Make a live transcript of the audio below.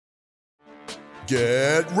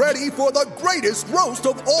Get ready for the greatest roast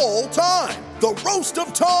of all time, the Roast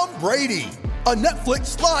of Tom Brady, a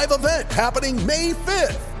Netflix live event happening May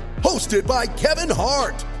 5th. Hosted by Kevin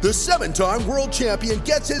Hart, the 7-time world champion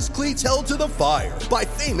gets his cleats held to the fire by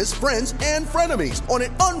famous friends and frenemies on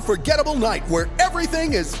an unforgettable night where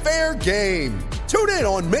everything is fair game. Tune in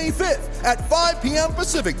on May 5th at 5 p.m.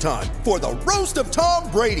 Pacific time for the Roast of Tom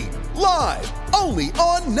Brady, live only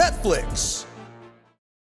on Netflix.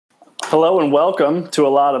 Hello and welcome to A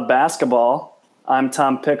Lot of Basketball. I'm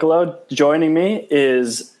Tom Piccolo. Joining me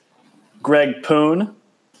is Greg Poon.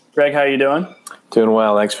 Greg, how are you doing? Doing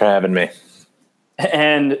well. Thanks for having me.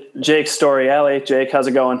 And Jake Storiale. Jake, how's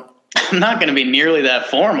it going? I'm not going to be nearly that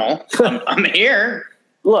formal. I'm here.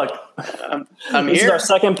 Look, I'm this here. is our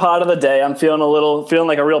second pod of the day. I'm feeling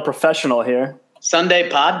like a real professional here. Sunday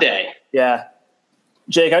pod day. Yeah.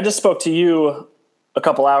 Jake, I just spoke to you a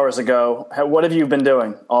couple hours ago. What have you been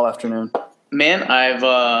doing all afternoon? Man, I've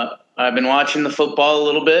been watching the football a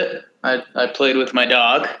little bit. I played with my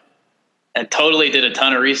dog and totally did a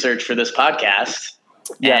ton of research for this podcast.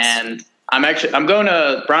 Yes. And I'm going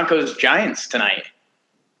to Broncos Giants tonight.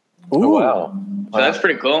 Ooh. Oh, wow. So that's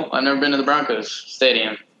pretty cool. I've never been to the Broncos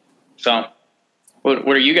stadium. So what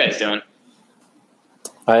are you guys doing?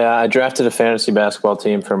 I drafted a fantasy basketball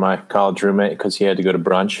team for my college roommate because he had to go to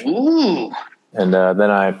brunch. Ooh. And then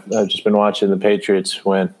I've just been watching the Patriots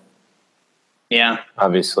win. Yeah.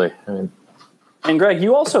 Obviously. And Greg,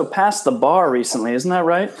 you also passed the bar recently, isn't that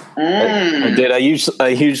right? I did. I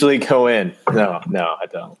usually go in. No, I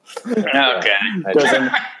don't. Okay.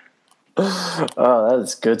 Oh, that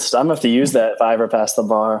is good stuff. I'm going to have to use that if I ever pass the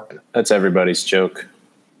bar. That's everybody's joke.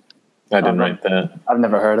 I didn't write that. I've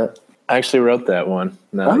never heard it. I actually wrote that one.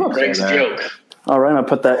 No, Greg's joke. All right, I'm going to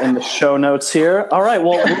put that in the show notes here. All right,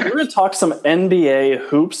 well, we're going to talk some NBA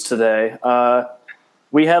hoops today.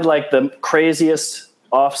 We had like the craziest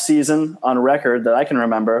offseason on record that I can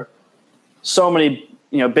remember. So many,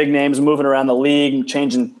 big names moving around the league,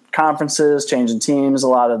 changing conferences, changing teams. A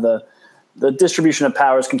lot of the distribution of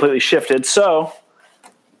power is completely shifted. So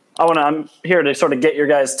I'm here to sort of get your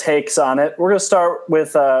guys' takes on it. We're going to start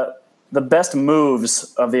with the best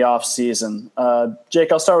moves of the offseason.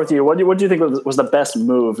 Jake, I'll start with you. What do you think was the best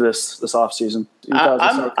move this offseason?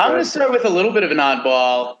 I'm going to start with a little bit of an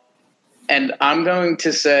oddball, and I'm going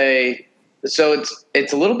to say, so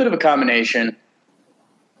it's a little bit of a combination.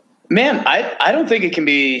 Man, I don't think it can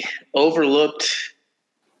be overlooked.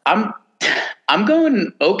 I'm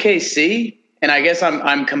going OKC, and I guess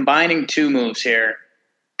I'm combining two moves here.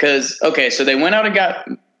 Because, so they went out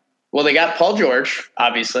and they got Paul George,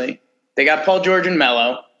 obviously. They got Paul George and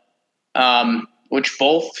Melo, which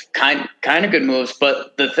both kind of good moves.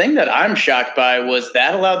 But the thing that I'm shocked by was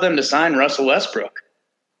that allowed them to sign Russell Westbrook.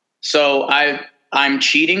 So I'm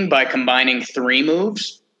cheating by combining three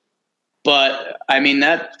moves. But,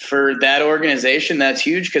 that for that organization, that's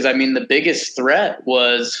huge because, the biggest threat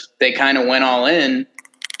was they kind of went all in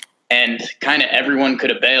and kind of everyone could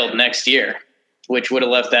have bailed next year, which would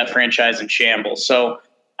have left that franchise in shambles. So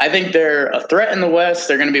I think they're a threat in the West.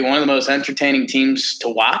 They're going to be one of the most entertaining teams to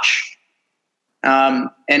watch. And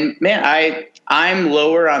man, I'm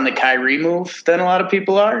lower on the Kyrie move than a lot of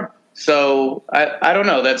people are. So I don't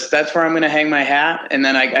know. That's where I'm going to hang my hat. And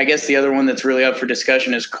then I guess the other one that's really up for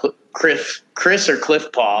discussion is Chris or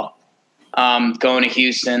Cliff Paul going to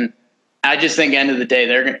Houston. I just think end of the day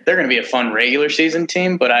they're going to be a fun regular season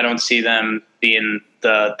team, but I don't see them being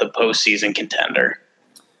the postseason contender.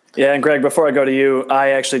 Yeah, and Greg, before I go to you, I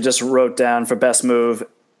actually just wrote down for best move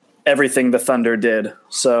everything the Thunder did.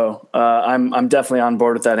 So I'm definitely on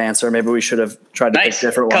board with that answer. Maybe we should have tried to pick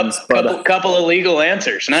different ones. But couple of legal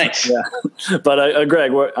answers. Nice. Yeah, but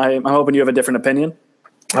Greg, I'm hoping you have a different opinion.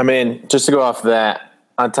 Just to go off that,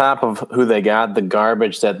 on top of who they got, the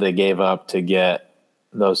garbage that they gave up to get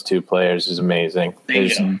those two players is amazing. They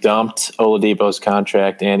just dumped Oladipo's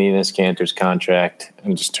contract and Enes Kanter's contract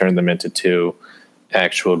and just turned them into two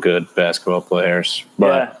actual good basketball players.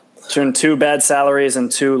 But turned two bad salaries and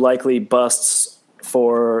two likely busts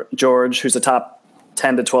for George, who's a top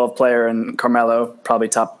 10 to 12 player, and Carmelo, probably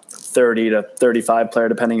top 30 to 35 player,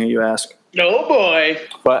 depending who you ask. Oh, boy.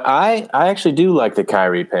 But I actually do like the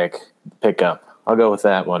Kyrie pickup. I'll go with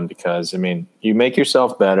that one because, you make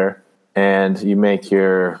yourself better and you make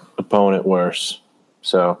your opponent worse.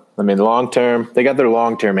 So, long term, they got their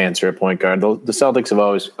long term answer at point guard. The Celtics have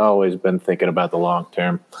always been thinking about the long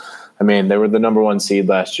term. They were the number one seed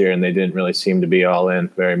last year, and they didn't really seem to be all in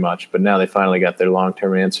very much. But now they finally got their long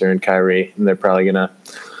term answer in Kyrie, and they're probably gonna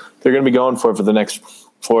be going for the next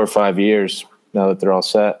 4 or 5 years now that they're all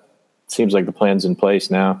set. Seems like the plan's in place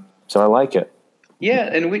now, so I like it.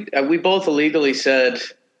 Yeah, and we both illegally said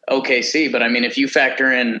OKC, but I mean, if you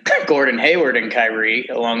factor in Gordon Hayward and Kyrie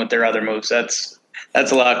along with their other moves, that's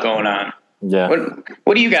a lot going on. Yeah.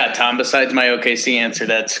 What do you got, Tom? Besides my OKC answer,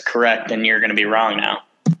 that's correct, and you're going to be wrong now.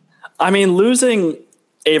 I mean, losing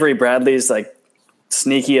Avery Bradley is like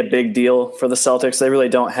sneaky a big deal for the Celtics. They really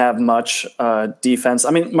don't have much defense.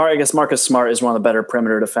 I mean, I guess Marcus Smart is one of the better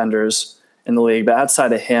perimeter defenders in the league, but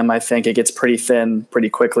outside of him, I think it gets pretty thin pretty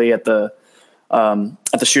quickly at the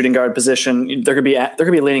shooting guard position. They're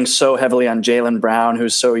gonna be leaning so heavily on Jaylen Brown,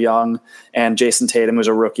 who's so young, and Jason Tatum, who's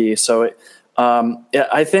a rookie. So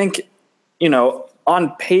I think,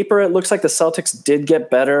 on paper, it looks like the Celtics did get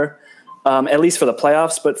better, at least for the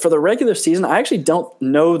playoffs. But for the regular season, I actually don't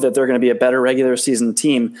know that they're going to be a better regular season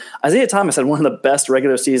team. Isaiah Thomas had one of the best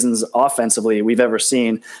regular seasons offensively we've ever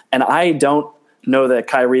seen, and I don't know that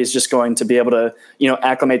Kyrie is just going to be able to,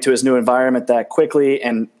 acclimate to his new environment that quickly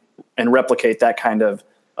and replicate that kind of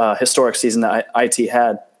historic season that IT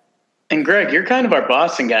had. And Greg, you're kind of our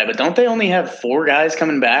Boston guy, but don't they only have 4 guys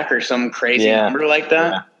coming back or some crazy number like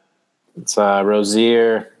that? Yeah. It's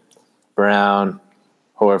Rozier, Brown,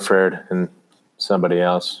 Horford, and somebody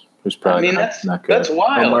else who's probably not good. That's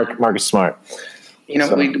wild. Oh, Marcus Smart.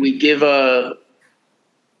 We give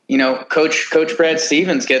Coach Brad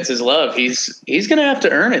Stevens gets his love. He's going to have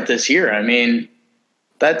to earn it this year. I mean,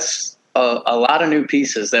 that's a lot of new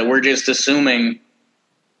pieces that we're just assuming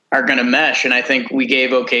are going to mesh. And I think we gave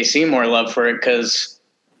OKC more love for it because,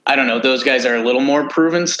 I don't know, those guys are a little more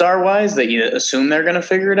proven star-wise that you assume they're going to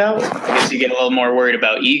figure it out. I guess you get a little more worried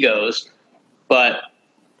about egos. But,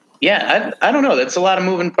 yeah, I don't know. That's a lot of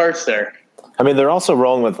moving parts there. I mean, they're also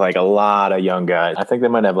rolling with, a lot of young guys. I think they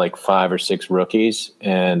might have, 5 or 6 rookies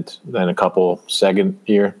and then a couple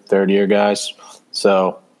second-year, third-year guys.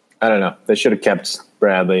 So, I don't know. They should have kept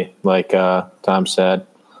Bradley, like Tom said.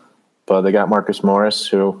 But they got Marcus Morris,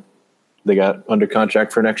 who they got under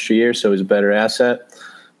contract for an extra year, so he's a better asset.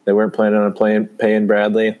 They weren't planning on paying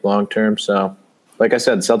Bradley long term. So, like I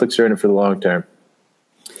said, Celtics are in it for the long term.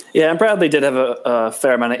 Yeah, and Bradley did have a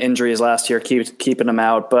fair amount of injuries last year, keeping him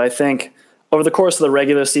out. But I think over the course of the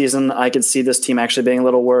regular season, I could see this team actually being a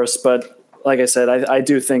little worse. But like I said, I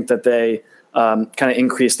do think that they kind of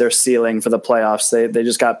increased their ceiling for the playoffs. They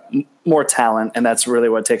just got more talent, and that's really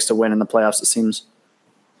what it takes to win in the playoffs, it seems.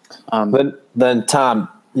 Then Tom,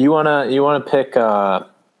 you wanna pick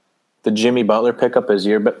the Jimmy Butler pickup as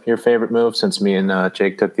your favorite move, since me and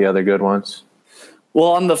Jake took the other good ones?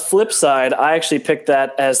 Well, on the flip side, I actually picked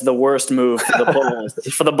that as the worst move for the Bulls.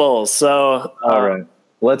 For the Bulls. So all right,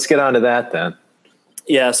 let's get on to that then.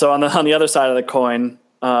 Yeah. So on the other side of the coin,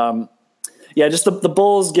 just the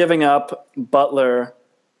Bulls giving up Butler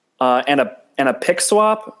and a pick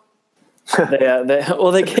swap.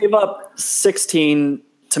 They gave up 16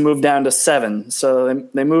 to move down to 7. So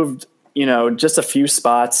they moved, just a few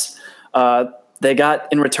spots. They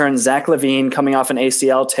got in return Zach LaVine coming off an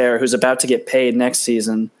ACL tear, who's about to get paid next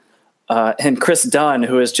season, and Chris Dunn,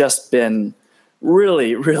 who has just been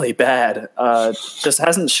really, really bad. Just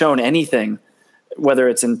hasn't shown anything, whether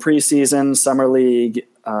it's in preseason, summer league,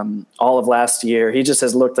 all of last year. He just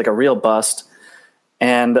has looked like a real bust.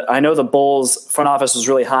 And I know the Bulls front office was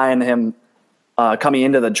really high on him coming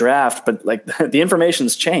into the draft, but the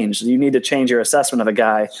information's changed. You need to change your assessment of a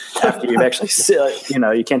guy after you've actually,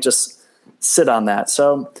 you can't just sit on that.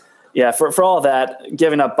 So yeah, for all that,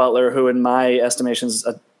 giving up Butler, who in my estimation is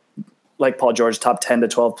like Paul George, top 10 to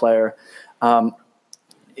 12 player,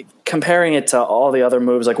 comparing it to all the other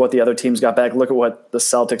moves, like what the other teams got back, look at what the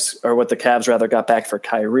Celtics or what the Cavs rather got back for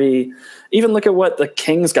Kyrie, even look at what the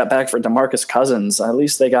Kings got back for DeMarcus Cousins. At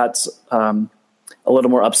least they got, a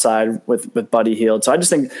little more upside with Buddy Hield. So I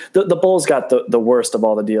just think the Bulls got the worst of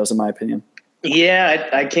all the deals, in my opinion. Yeah,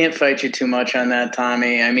 I can't fight you too much on that,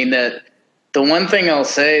 Tommy. I mean, the one thing I'll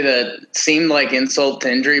say that seemed like insult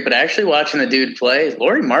to injury, but actually watching the dude play,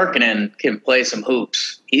 Lauri Markkanen can play some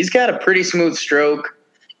hoops. He's got a pretty smooth stroke.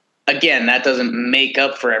 Again, that doesn't make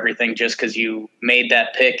up for everything just because you made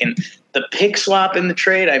that pick. And the pick swap in the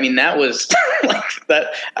trade, I mean, that was like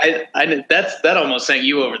that. That almost sent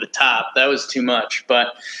you over the top. That was too much.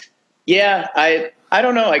 But yeah, I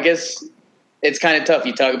don't know. I guess it's kind of tough.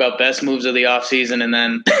 You talk about best moves of the offseason, and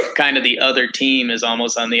then kind of the other team is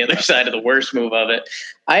almost on the other side of the worst move of it.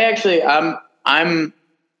 I'm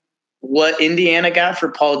what Indiana got for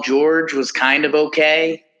Paul George was kind of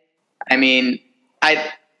okay. I mean,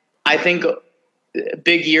 I think a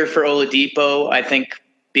big year for Oladipo. I think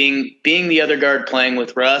being the other guard playing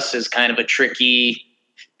with Russ is kind of a tricky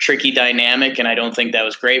dynamic, and I don't think that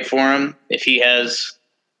was great for him. If he has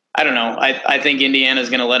I don't know. I think Indiana's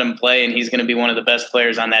going to let him play, and he's going to be one of the best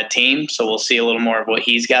players on that team. So we'll see a little more of what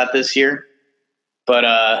he's got this year.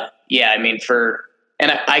 But yeah, I mean,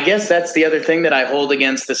 I guess that's the other thing that I hold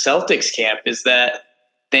against the Celtics camp is that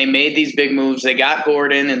they made these big moves. They got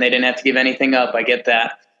Gordon, and they didn't have to give anything up. I get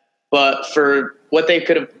that. But for what they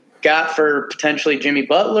could have got for potentially Jimmy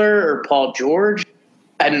Butler or Paul George,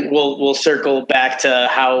 and we'll circle back to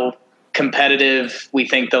how competitive we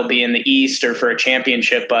think they'll be in the East or for a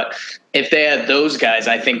championship. But if they had those guys,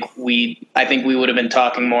 I think we would have been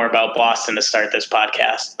talking more about Boston to start this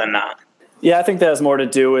podcast than not. Yeah, I think that has more to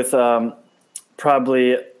do with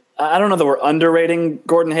probably – I don't know that we're underrating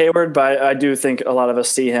Gordon Hayward, but I do think a lot of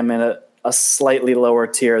us see him in a slightly lower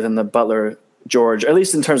tier than the Butler-George, at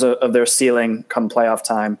least in terms of their ceiling come playoff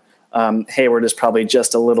time. Hayward is probably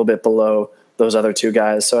just a little bit below those other two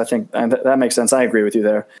guys. So I think that makes sense. I agree with you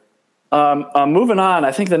there. Moving on,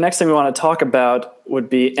 I think the next thing we want to talk about would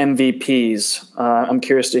be MVPs. I'm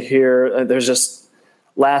curious to hear. There's just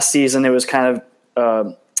last season, it was kind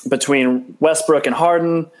of between Westbrook and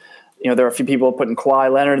Harden. There are a few people putting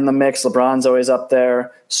Kawhi Leonard in the mix. LeBron's always up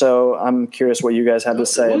there. So I'm curious what you guys have to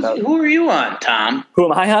say about it. Who are you on, Tom? Who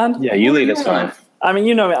am I on? Yeah, you lead us on. I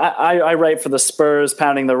mean, I write for the Spurs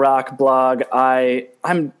Pounding the Rock blog.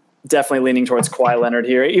 I'm definitely leaning towards Kawhi Leonard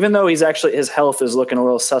here, even though his health is looking a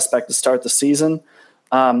little suspect to start the season.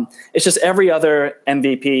 It's just every other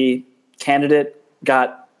MVP candidate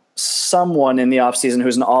got someone in the offseason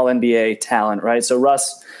who's an all-NBA talent, right? So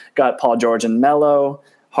Russ got Paul George and Melo.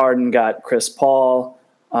 Harden got Chris Paul.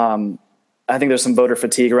 I think there's some voter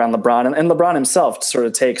fatigue around LeBron. And LeBron himself sort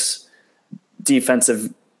of takes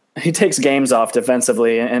games off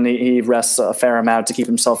defensively, and he rests a fair amount to keep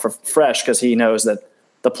himself fresh because he knows that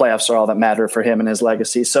the playoffs are all that matter for him and his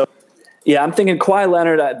legacy. So, yeah, I'm thinking Kawhi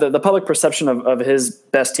Leonard, the public perception of his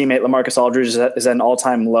best teammate, LaMarcus Aldridge, is at an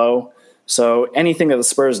all-time low. So anything that the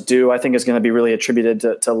Spurs do, I think, is going to be really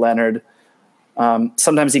attributed to Leonard.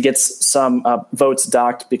 Sometimes he gets some votes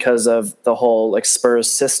docked because of the whole Spurs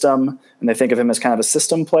system, and they think of him as kind of a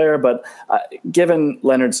system player. But given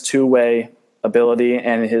Leonard's two-way ability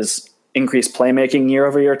and his increased playmaking year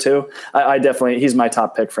over year too, he's my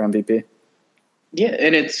top pick for MVP. Yeah,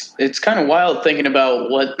 and it's kind of wild thinking about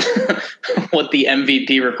what what the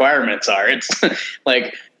MVP requirements are. It's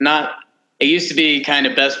like it used to be kind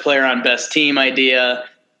of best player on best team idea.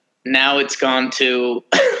 Now it's gone to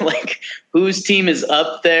whose team is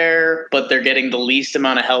up there, but they're getting the least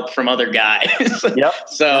amount of help from other guys. Yep.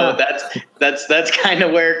 So that's kind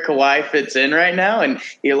of where Kawhi fits in right now. And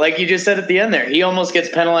like you just said at the end there, he almost gets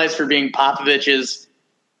penalized for being Popovich's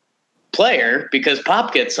player because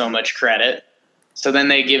Pop gets so much credit. So then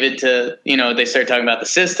they give it to, they start talking about the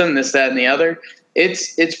system, this, that, and the other.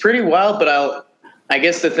 It's pretty wild, but I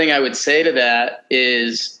guess the thing I would say to that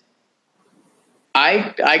is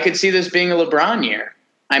I could see this being a LeBron year.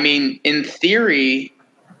 I mean, in theory,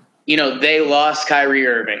 they lost Kyrie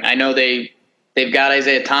Irving. I know they've got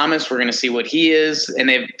Isaiah Thomas. We're going to see what he is. And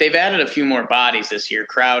they've added a few more bodies this year.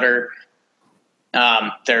 Crowder.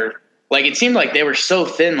 It seemed like they were so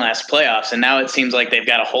thin last playoffs, and now it seems like they've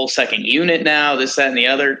got a whole second unit now, this, that, and the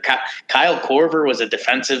other. Kyle Korver was a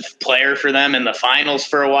defensive player for them in the finals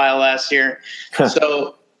for a while last year.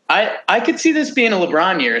 So I could see this being a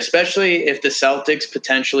LeBron year, especially if the Celtics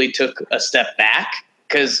potentially took a step back.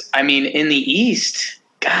 Because, I mean, in the East,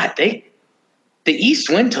 God, the East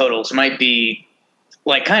win totals might be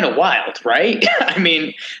kind of wild, right? I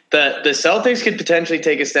mean, the Celtics could potentially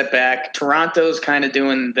take a step back. Toronto's kind of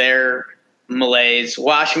doing their malaise.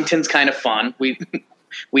 Washington's kind of fun. We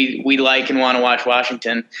like and want to watch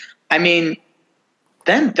Washington. I mean,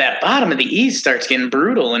 then that bottom of the East starts getting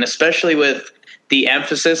brutal, and especially with the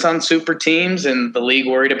emphasis on super teams and the league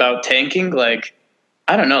worried about tanking,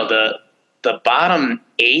 I don't know, the bottom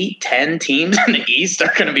 8-10 teams in the East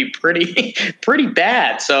are going to be pretty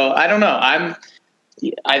bad. So I don't know.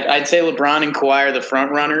 I'd say LeBron and Kawhi are the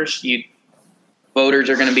front runners. Voters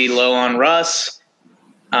are going to be low on Russ.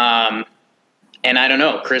 And I don't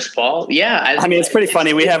know, Chris Paul. Yeah. I mean, it's pretty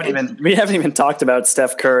funny. We haven't even talked about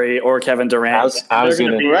Steph Curry or Kevin Durant. I was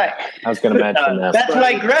going to mention that. That's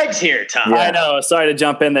why Greg's here, Tom. Yeah. I know. Sorry to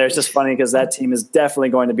jump in there. It's just funny because that team is definitely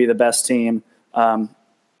going to be the best team.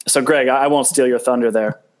 So Greg, I won't steal your thunder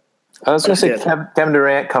there. I was going to say Kevin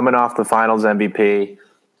Durant coming off the Finals MVP.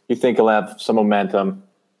 You think he'll have some momentum.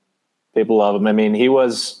 People love him. I mean, he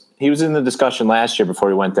was in the discussion last year before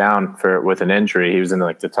he went down with an injury. He was in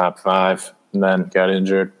the top 5 and then got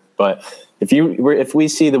injured. But if we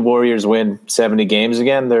see the Warriors win 70 games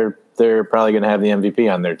again, they're probably going to have the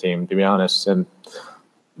MVP on their team, to be honest. And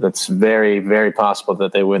that's very, very possible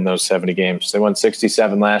that they win those 70 games. They won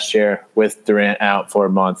 67 last year with Durant out for a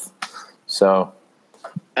month. So,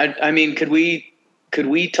 I mean, could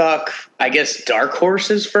we talk, I guess, dark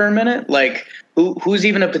horses for a minute? Like, who's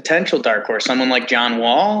even a potential dark horse? Someone like John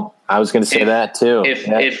Wall? I was going to say that too.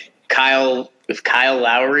 If Kyle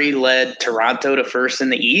Lowry led Toronto to first in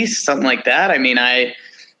the East, something like that. I mean, I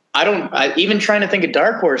even trying to think of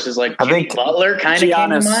dark horses like Jimmy Butler kind of came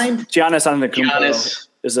to mind. Giannis Antetokounmpo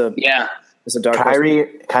is a dark horse.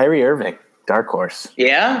 Kyrie Irving, dark horse.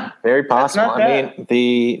 Yeah, very possible. I mean,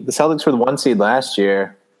 the Celtics were the 1 seed last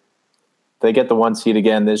year. They get the 1 seed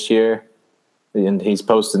again this year, and he's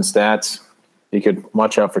posting stats. You could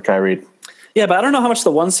watch out for Kyrie. Yeah, but I don't know how much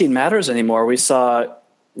the 1 seed matters anymore. We saw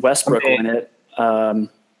Westbrook win it. What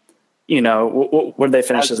did they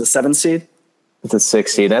finish as a 7 seed? It's a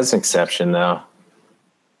 6 seed. That's an exception, though.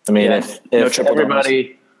 I mean, if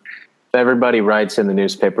everybody writes in the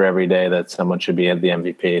newspaper every day that someone should be the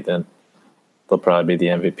MVP, then they'll probably be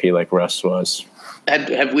the MVP like Russ was.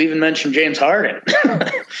 Have we even mentioned James Harden?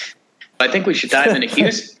 I think we should dive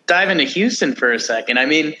into Houston for a second. I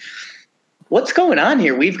mean, what's going on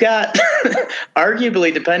here? We've got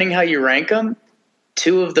arguably, depending how you rank them,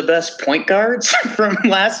 2 of the best point guards from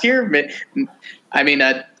last year. I mean,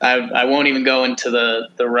 I won't even go into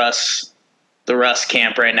the Russ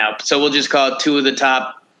camp right now. So we'll just call it 2 of the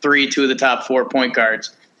top 3, 2 of the top 4 point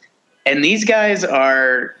guards. And these guys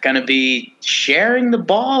are going to be sharing the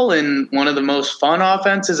ball in one of the most fun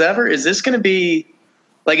offenses ever. Is this going to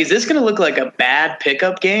look like a bad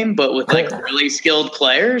pickup game, but with like really skilled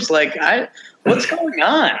players? Like, what's going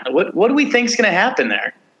on? What do we think is going to happen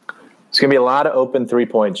there? It's going to be a lot of open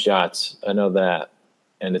 3-point shots. I know that.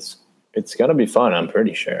 And it's going to be fun, I'm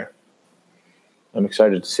pretty sure. I'm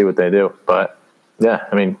excited to see what they do. But, yeah,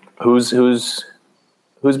 I mean, who's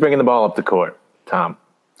bringing the ball up the court, Tom?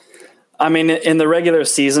 I mean, in the regular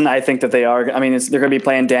season, I think that they are. I mean, they're going to be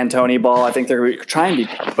playing D'Antoni ball. I think they're going to try and be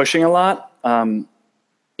pushing a lot.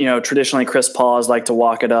 Traditionally Chris Paul has liked to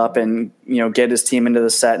walk it up and, get his team into the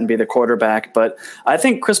set and be the quarterback. But I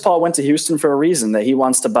think Chris Paul went to Houston for a reason, that he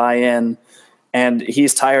wants to buy in, and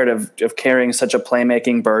he's tired of carrying such a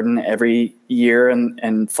playmaking burden every year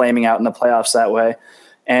and flaming out in the playoffs that way.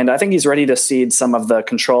 And I think he's ready to cede some of the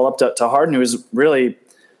control up to Harden, who is really,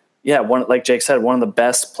 like Jake said, one of the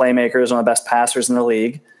best playmakers, one of the best passers in the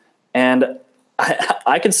league. And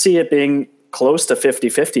I could see it being close to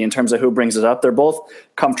 50-50 in terms of who brings it up. They're both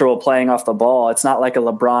comfortable playing off the ball. It's not like a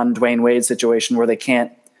LeBron, Dwayne Wade situation where they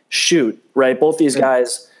can't shoot, right? Both these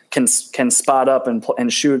guys can spot up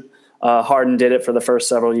and shoot. Harden did it for the first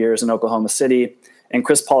several years in Oklahoma City, and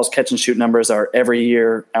Chris Paul's catch and shoot numbers are every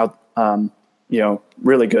year out,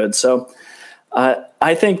 really good. So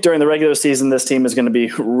I think during the regular season, this team is going to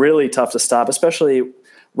be really tough to stop, especially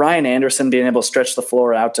Ryan Anderson being able to stretch the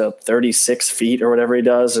floor out to 36 feet or whatever he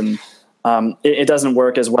does. And it doesn't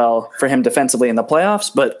work as well for him defensively in the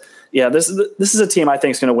playoffs. But yeah, this is a team I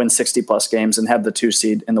think is going to win 60+ games and have the 2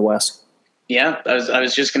 seed in the West. Yeah, I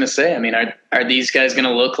was just going to say, I mean, are these guys going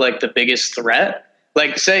to look like the biggest threat?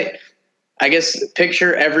 Like, say, I guess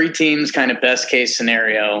picture every team's kind of best case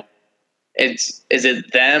scenario. Is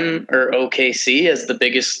it them or OKC as the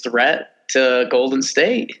biggest threat to Golden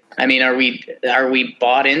State? I mean, are we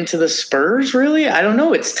bought into the Spurs, really? I don't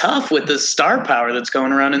know. It's tough with the star power that's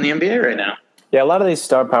going around in the NBA right now. Yeah, a lot of these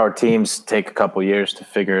star power teams take a couple years to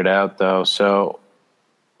figure it out, though. So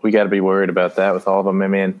we got to be worried about that with all of them. I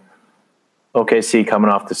mean, OKC coming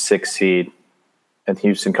off the 6 seed and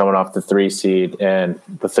Houston coming off the 3 seed and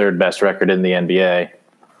the 3rd best record in the NBA.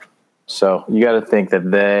 So you got to think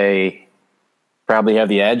that they probably have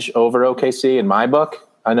the edge over OKC in my book.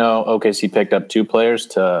 I know OKC picked up 2 players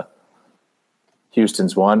to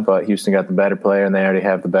Houston's 1, but Houston got the better player, and they already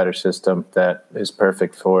have the better system that is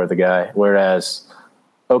perfect for the guy. Whereas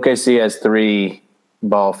OKC has 3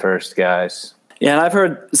 ball-first guys. Yeah, and I've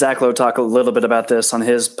heard Zach Lowe talk a little bit about this on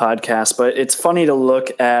his podcast, but it's funny to look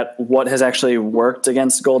at what has actually worked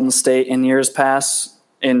against Golden State in years past.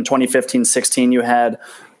 In 2015-16, you had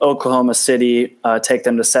Oklahoma City take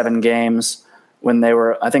them to 7 games when they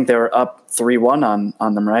were up 3-1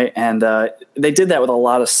 on them, right? And they did that with a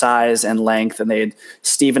lot of size and length, and they had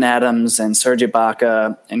Steven Adams and Serge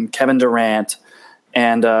Ibaka and Kevin Durant,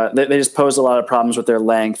 and they just posed a lot of problems with their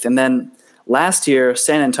length. And then last year,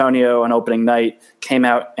 San Antonio on opening night came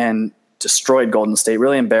out and destroyed Golden State,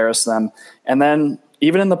 really embarrassed them. And then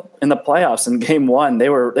even in the playoffs in Game 1, they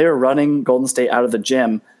were running Golden State out of the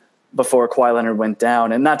gym before Kawhi Leonard went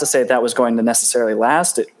down. And not to say that was going to necessarily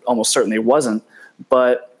last, it almost certainly wasn't.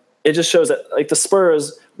 But it just shows that, like, the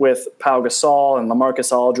Spurs with Pau Gasol and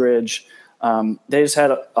LaMarcus Aldridge, They just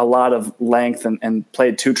had a lot of length and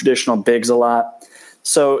played two traditional bigs a lot.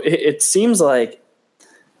 So it seems like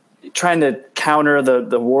trying to counter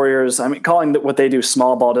the Warriors. I mean, calling what they do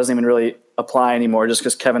small ball doesn't even really apply anymore just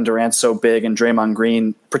because Kevin Durant's so big and Draymond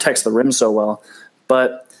Green protects the rim so well.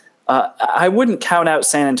 But I wouldn't count out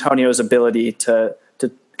San Antonio's ability to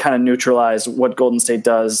kind of neutralize what Golden State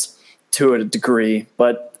does to a degree.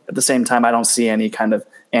 But at the same time, I don't see any kind of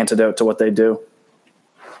antidote to what they do.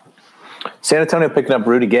 San Antonio picking up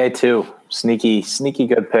Rudy Gay too. Sneaky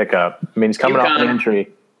good pickup. I mean, he's coming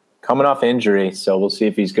off injury, so we'll see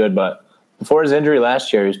if he's good. But before his injury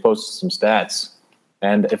last year, he was posting some stats.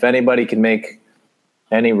 And if anybody can make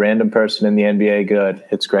any random person in the NBA good,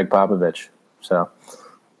 it's Greg Popovich. So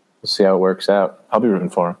we'll see how it works out. I'll be rooting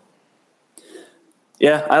for him.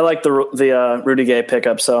 Yeah, I like the Rudy Gay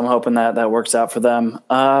pickup, so I'm hoping that works out for them.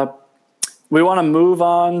 We want to move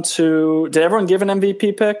on to – did everyone give an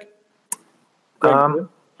MVP pick?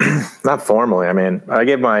 Not formally. I mean, I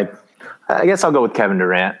guess I'll go with Kevin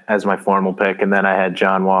Durant as my formal pick, and then I had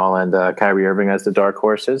John Wall and Kyrie Irving as the dark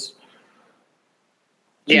horses.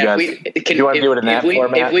 Do you want to do it in that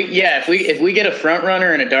format? If we get a front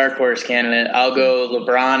runner and a dark horse candidate, I'll go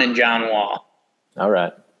LeBron and John Wall. All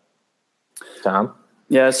right. Tom?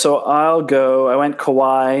 Yeah, so I'll go. I went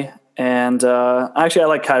Kawhi, and actually I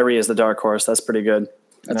like Kyrie as the dark horse. That's pretty good.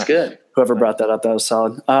 That's good. Whoever brought that up, that was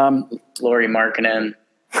solid. Lauri Markkanen.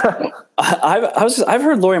 I've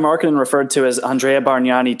heard Lauri Markkanen referred to as Andrea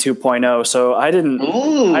Bargnani 2.0, so I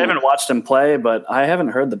haven't watched him play, but I haven't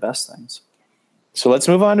heard the best things. So let's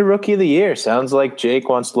move on to Rookie of the Year. Sounds like Jake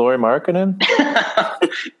wants Lauri Markkanen.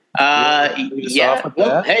 Yeah.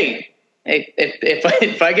 Well, hey,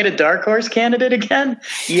 if I get a dark horse candidate again,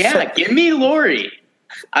 yeah, give me Lauri.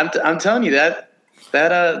 I'm telling you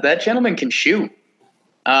that gentleman can shoot.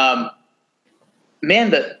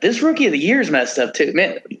 Man, this Rookie of the Year is messed up too,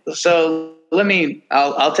 man. So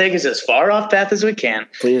I'll take us as far off path as we can.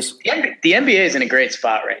 Please. The NBA is in a great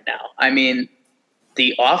spot right now. I mean,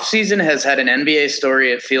 the offseason has had an NBA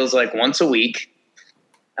story, it feels like, once a week.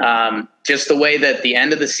 Just the way that the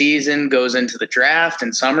end of the season goes into the draft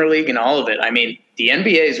and summer league and all of it. I mean, the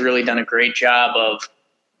NBA has really done a great job of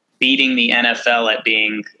beating the NFL at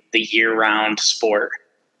being the year-round sport.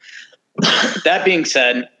 That being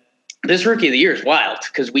said, this Rookie of the Year is wild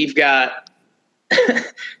because we've got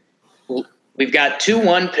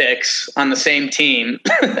 2-1 picks on the same team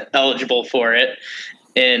eligible for it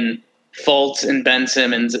in Fultz and Ben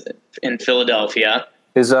Simmons in Philadelphia.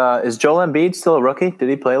 Is Joel Embiid still a rookie? Did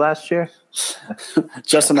he play last year?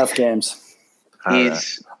 Just enough games.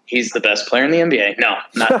 He's the best player in the NBA. No,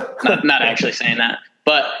 not actually saying that.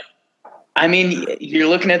 But I mean, you're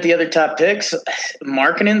looking at the other top picks.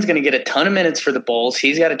 Markkanen's going to get a ton of minutes for the Bulls.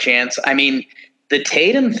 He's got a chance. I mean, the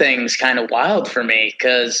Tatum thing's kind of wild for me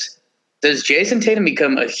because does Jason Tatum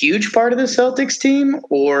become a huge part of the Celtics team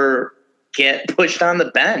or get pushed on the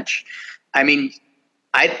bench? I mean,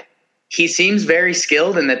 he seems very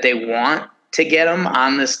skilled in that they want to get him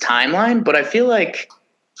on this timeline, but I feel like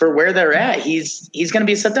for where they're at, he's going to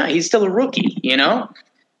be set down. He's still a rookie, you know?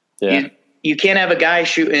 Yeah. You can't have a guy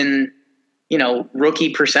shooting, rookie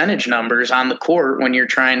percentage numbers on the court when you're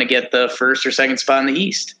trying to get the first or second spot in the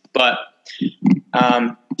East. But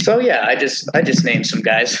so yeah, I just named some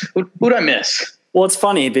guys. Who'd I miss? Well, it's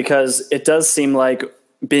funny because it does seem like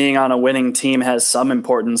being on a winning team has some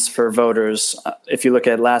importance for voters. If you look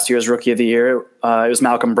at last year's Rookie of the Year, it was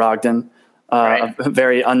Malcolm Brogdon, right. A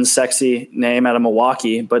very unsexy name out of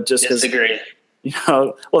Milwaukee, but just because,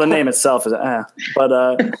 well, the name itself is,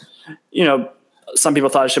 but some people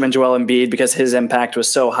thought it should have been Joel Embiid because his impact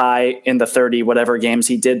was so high in the 30 whatever games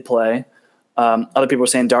he did play. Other people were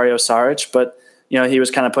saying Dario Saric, but he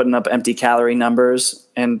was kind of putting up empty calorie numbers,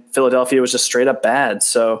 and Philadelphia was just straight up bad.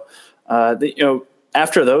 So,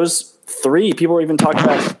 after those three, people were even talking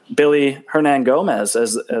about Billy Hernangomez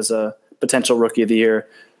as a potential Rookie of the Year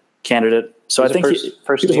candidate. So I think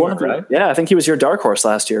first he was one of them, right? Yeah, I think he was your dark horse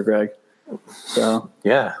last year, Greg. So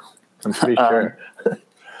yeah, I'm pretty sure.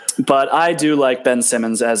 But I do like Ben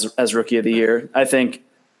Simmons as Rookie of the Year. I think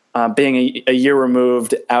being a year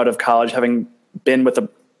removed out of college, having been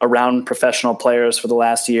around professional players for the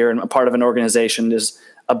last year and a part of an organization is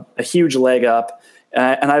a huge leg up.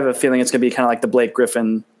 And I have a feeling it's going to be kind of like the Blake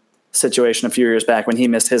Griffin situation a few years back when he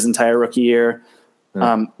missed his entire rookie year,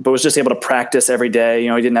 but was just able to practice every day. He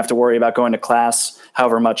didn't have to worry about going to class,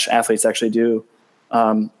 however much athletes actually do.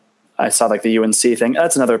 I saw like the UNC thing.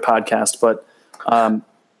 That's another podcast. But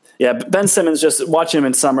yeah, Ben Simmons, just watching him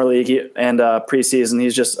in summer league and preseason,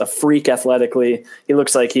 he's just a freak athletically. He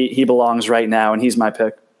looks like he belongs right now, and he's my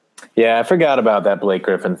pick. Yeah, I forgot about that Blake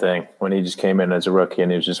Griffin thing when he just came in as a rookie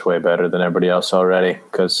and he was just way better than everybody else already.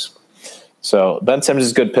 So Ben Simmons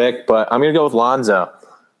is a good pick, but I'm going to go with Lonzo.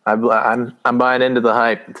 I'm buying into the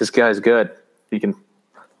hype. This guy's good. Him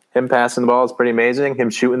passing the ball is pretty amazing. Him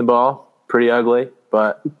shooting the ball, pretty ugly,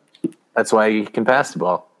 but that's why he can pass the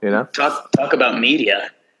ball. Talk about media.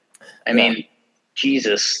 I mean,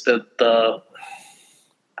 Jesus,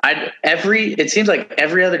 it seems like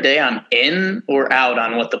every other day I'm in or out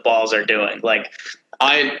on what the balls are doing. Like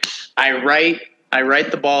I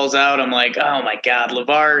write the balls out. I'm like, oh my God,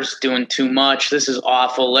 LeVar's doing too much. This is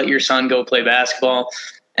awful. Let your son go play basketball.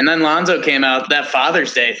 And then Lonzo came out. That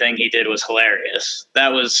Father's Day thing he did was hilarious.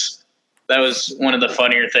 That was one of the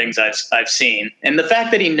funnier things I've seen. And the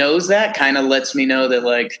fact that he knows that kind of lets me know that,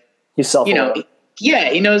 like, he's self-aware.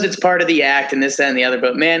 He knows it's part of the act and this, that, and the other.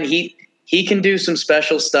 But man, he can do some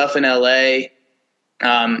special stuff in LA.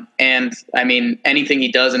 And I mean, anything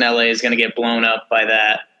he does in LA is going to get blown up by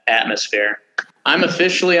that atmosphere. I'm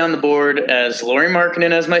officially on the board as Lauri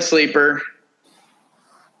Markkanen as my sleeper.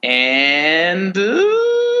 And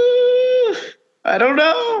I don't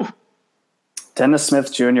know. Dennis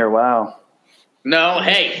Smith Jr. Wow. No,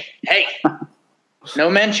 hey. No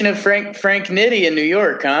mention of Frank Nitti in New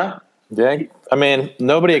York, huh? Yeah, I mean,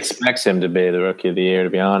 nobody expects him to be the Rookie of the Year, to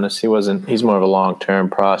be honest. He's more of a long-term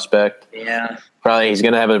prospect. Yeah. Probably he's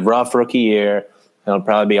going to have a rough rookie year. He'll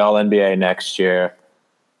probably be all NBA next year.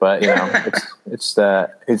 But, it's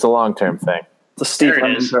a long-term thing. It's a steep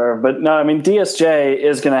learning curve. But no, I mean, DSJ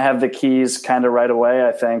is going to have the keys kind of right away,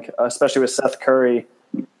 I think, especially with Seth Curry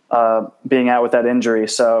being out with that injury.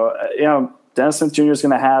 So, Dennis Smith Jr. is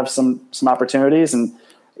going to have some opportunities, and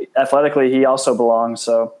athletically he also belongs.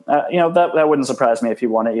 So, that wouldn't surprise me if he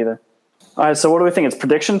won it either. All right, so what do we think? It's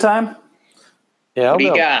prediction time? Yeah, what do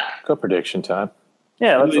you got? Go prediction time.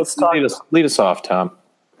 Yeah, let's talk. Lead us off, Tom.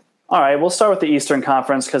 All right, we'll start with the Eastern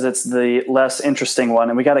Conference because it's the less interesting one,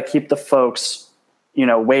 and we got to keep the folks,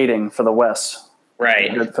 waiting for the West,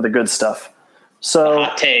 right? For the good stuff. So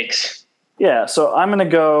hot takes. Yeah, so I'm going to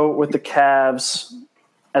go with the Cavs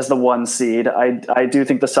as the 1 seed. I do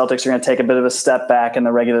think the Celtics are going to take a bit of a step back in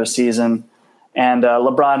the regular season, and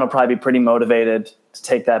LeBron will probably be pretty motivated to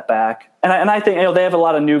take that back. And I think they have a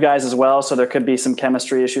lot of new guys as well, so there could be some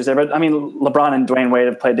chemistry issues there. But I mean, LeBron and Dwayne Wade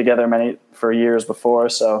have played together for years before,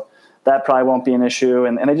 so that probably won't be an issue.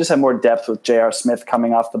 And they just have more depth with J.R. Smith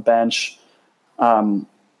coming off the bench,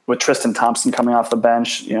 with Tristan Thompson coming off the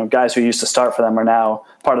bench. Guys who used to start for them are now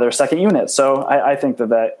part of their second unit. So I think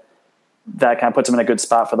that kind of puts them in a good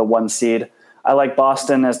spot for the 1 seed. I like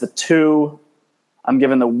Boston as the 2. I'm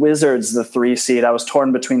giving the Wizards the 3 seed. I was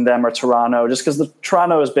torn between them or Toronto, just because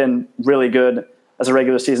Toronto has been really good as a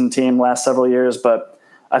regular season team last several years, but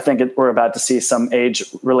I think we're about to see some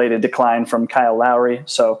age-related decline from Kyle Lowry.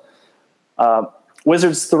 So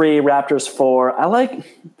Wizards 3, Raptors 4.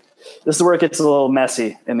 This is where it gets a little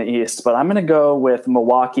messy in the East, but I'm going to go with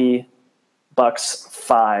Milwaukee Bucks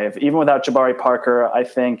 5. Even without Jabari Parker, I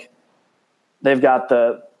think they've got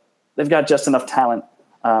just enough talent.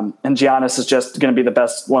 And Giannis is just going to be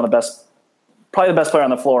one of the best, probably the best player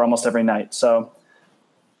on the floor almost every night. So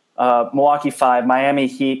Milwaukee 5, Miami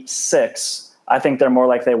Heat 6. I think they're more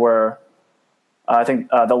like they were. I think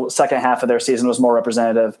the second half of their season was more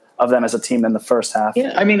representative of them as a team than the first half.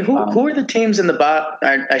 Yeah, I mean, who are the teams in the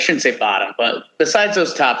bottom? I shouldn't say bottom, but besides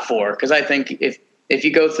those top 4, because I think if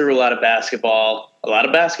you go through a lot of basketball,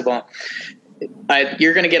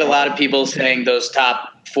 you're going to get a lot of people saying those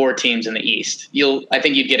top 4 teams in the East. I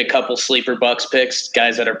think you'd get a couple sleeper Bucks picks,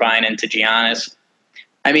 guys that are buying into Giannis.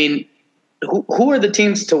 I mean, who are the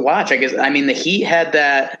teams to watch? I guess the Heat had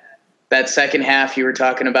that second half you were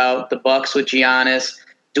talking about, the Bucks with Giannis.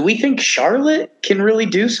 Do we think Charlotte can really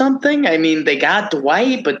do something? I mean, they got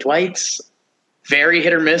Dwight, but Dwight's very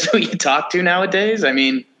hit or miss who you talk to nowadays. I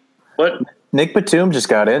mean, what? Nick Batum just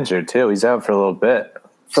got injured too. He's out for a little bit.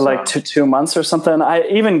 For like 2 months or something.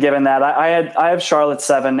 Even given that, I have Charlotte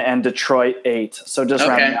 7 and Detroit 8. So just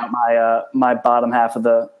rounding out my bottom half of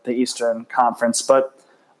the Eastern Conference. But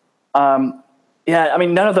none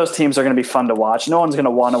of those teams are going to be fun to watch. No one's going to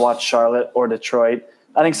want to watch Charlotte or Detroit.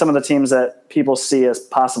 I think some of the teams that people see as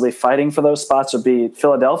possibly fighting for those spots would be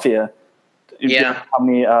Philadelphia. Yeah, how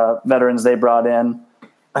many veterans they brought in.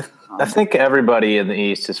 I think everybody in the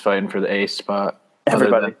East is fighting for the ace spot.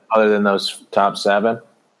 Everybody, other than those top 7.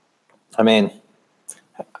 I mean,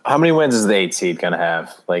 how many wins is the 8 seed going to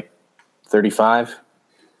have? Like 35?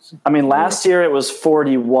 I mean, last year it was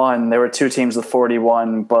 41. There were 2 teams with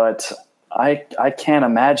 41, but I can't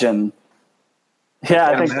imagine. Yeah,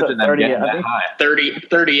 I think 30.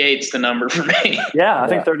 38's the number for me. Yeah, I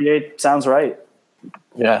think 38 sounds right.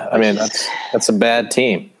 Yeah, I mean that's a bad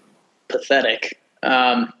team. Pathetic.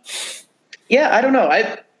 Yeah, I don't know.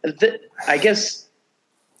 I guess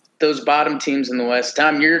those bottom teams in the West.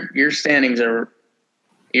 Tom, your standings are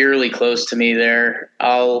eerily close to me there.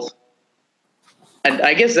 I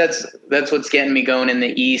guess that's what's getting me going in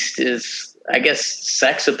the East is, I guess,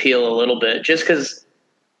 sex appeal a little bit. Just because,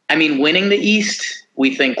 I mean, winning the East,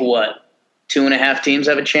 we think what, 2.5 teams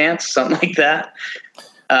have a chance, something like that.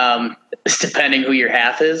 Depending who your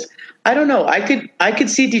half is. I don't know. I could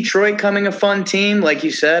see Detroit coming a fun team, like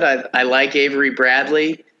you said. I like Avery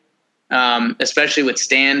Bradley, especially with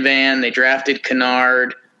Stan Van. They drafted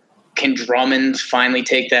Kennard. Can Drummond finally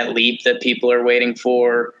take that leap that people are waiting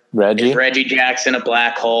for? Is Reggie Jackson a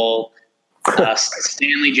black hole?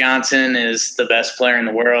 Stanley Johnson is the best player in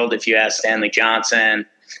the world, if you ask Stanley Johnson.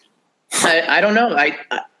 I don't know.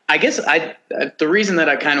 I guess the reason that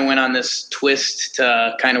I kind of went on this twist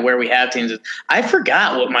to kind of where we have teams is I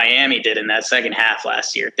forgot what Miami did in that second half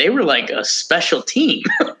last year. They were like a special team.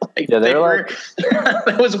 They were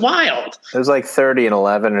it was wild. It was like 30-11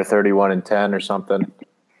 or 31-10 or something.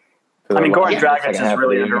 I mean, Goran Dragic is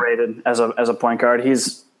really underrated as a point guard.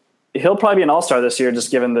 He'll probably be an all-star this year,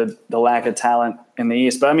 just given the lack of talent in the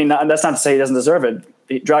East. But I mean, that's not to say he doesn't deserve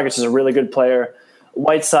it. Dragic is a really good player.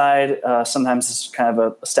 Whiteside sometimes is kind of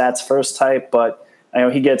a stats first type, but I know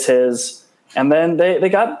he gets his. And then they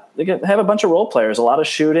have a bunch of role players, a lot of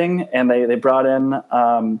shooting, and they brought in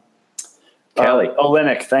Kelly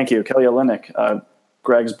Olynyk. Thank you, Kelly Olynyk,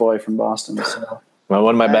 Greg's boy from Boston. So. Well,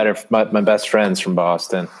 one of my best friends from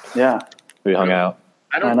Boston. Yeah, we hung out.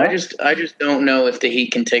 I just don't know if the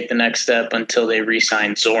Heat can take the next step until they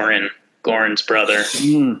re-sign Zoran, Goran's brother.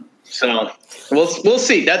 So we'll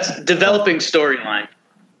see. That's developing storyline.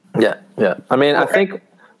 Yeah. I mean, I think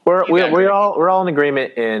we're all in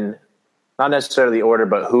agreement in not necessarily the order,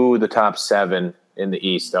 but who the top 7 in the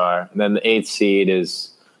East are. And then the 8th seed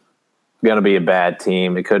is going to be a bad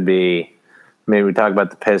team. It could be. Maybe we talk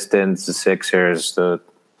about the Pistons, the Sixers.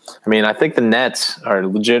 I think the Nets are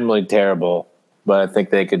legitimately terrible, but I think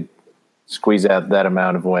they could squeeze out that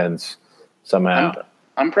amount of wins somehow.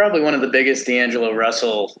 I'm probably one of the biggest D'Angelo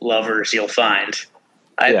Russell lovers you'll find.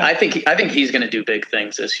 I think he's going to do big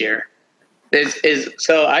things this year. This is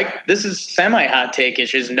semi hot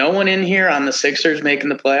take-ish. Is no one in here on the Sixers making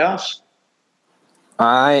the playoffs?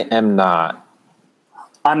 I am not.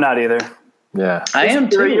 I'm not either. Yeah, I am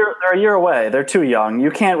too. They're a year away. They're too young.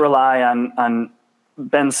 You can't rely on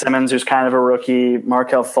Ben Simmons, who's kind of a rookie,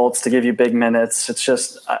 Markelle Fultz to give you big minutes. It's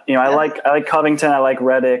just I like Covington, I like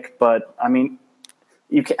Redick, but I mean,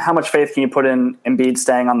 how much faith can you put in Embiid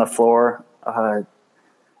staying on the floor? I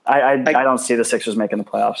don't see the Sixers making the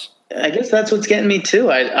playoffs. I guess that's what's getting me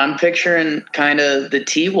too. I'm picturing kind of the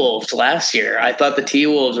T-Wolves last year. I thought the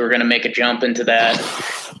T-Wolves were going to make a jump into that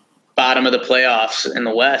bottom of the playoffs in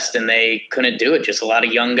the West, and they couldn't do it. Just a lot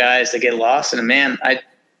of young guys that get lost. And man,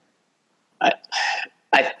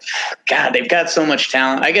 God, they've got so much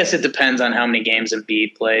talent. I guess it depends on how many games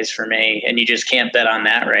Embiid plays for me, and you just can't bet on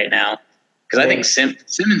that right now because I think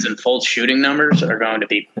Simmons and Fultz shooting numbers are going to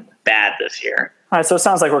be bad this year. All right, so it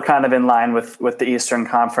sounds like we're kind of in line with the Eastern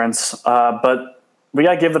Conference, but we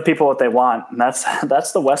got to give the people what they want, and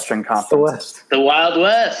that's the Western Conference. The Wild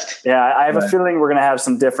West. Yeah, I have a feeling we're going to have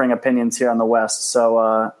some differing opinions here on the West.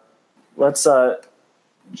 So let's,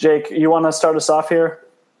 Jake, you want to start us off here?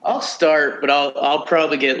 I'll start, but I'll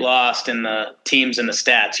probably get lost in the teams and the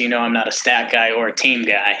stats. You know, I'm not a stat guy or a team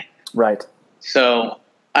guy. Right. So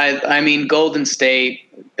I mean, Golden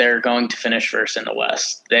State, they're going to finish first in the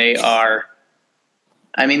West. They are.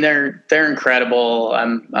 I mean, they're incredible.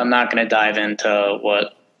 I'm not going to dive into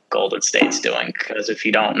what Golden State's doing because if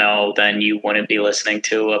you don't know, then you wouldn't be listening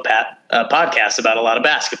to a podcast about a lot of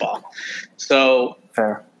basketball. So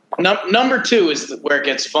fair. Number 2 is where it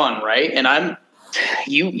gets fun, right? And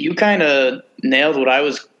you kind of nailed what I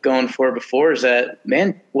was going for before. Is that,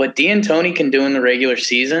 man, what D'Antoni can do in the regular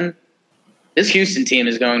season? This Houston team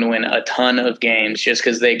is going to win a ton of games just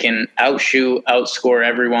because they can outscore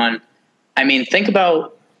everyone. I mean, think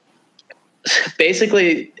about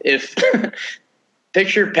basically if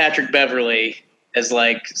picture Patrick Beverley as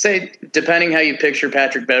like, say, depending how you picture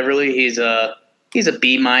Patrick Beverley, he's a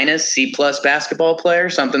B-, C+ basketball player,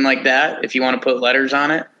 something like that, if you want to put letters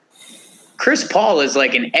on it. Chris Paul is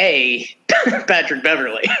like an A Patrick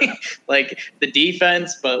Beverley. Like the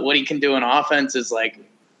defense, but what he can do in offense is like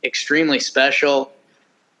extremely special.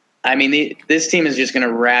 I mean, this team is just going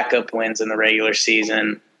to rack up wins in the regular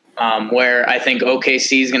season. Where I think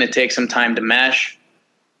OKC is going to take some time to mesh.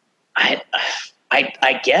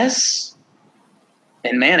 I guess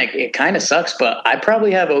And man, it kind of sucks, but I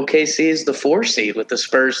probably have OKC as the 4 seed with the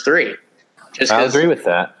Spurs 3. I agree with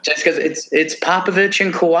that. Just because it's Popovich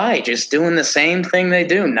and Kawhi just doing the same thing they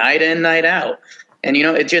do night in, night out. And,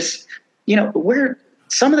 it just, where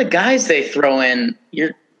some of the guys they throw in,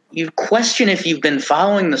 you question if you've been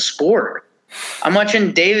following the sport. I'm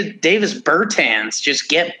watching Davis Bertans just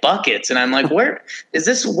get buckets, and I'm like, where is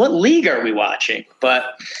this? What league are we watching?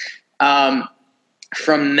 But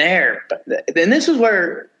from there, and this is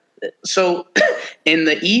where, so in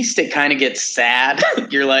the East, it kind of gets sad.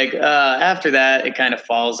 You're like, after that, it kind of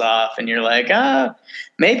falls off, and you're like,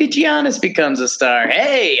 maybe Giannis becomes a star.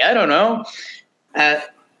 Hey, I don't know.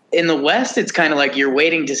 In the West, it's kind of like you're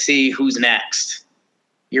waiting to see who's next.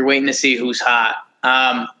 You're waiting to see who's hot.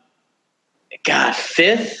 God,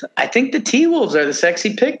 5th, I think the T-Wolves are the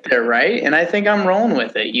sexy pick there, right? And I think I'm rolling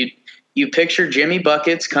with it. You picture Jimmy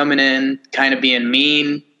Buckets coming in, kind of being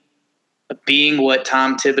mean, being what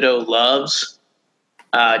Tom Thibodeau loves,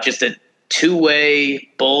 just a two-way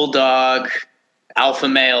bulldog alpha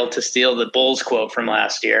male, to steal the Bulls quote from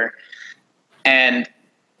last year. And,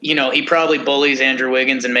 he probably bullies Andrew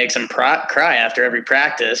Wiggins and makes him cry after every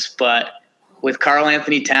practice, but with Karl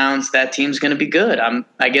Anthony Towns, that team's going to be good.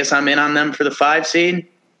 I guess I'm in on them for the 5 seed.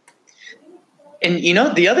 And,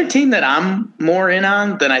 the other team that I'm more in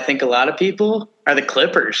on than I think a lot of people are the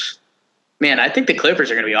Clippers. Man, I think the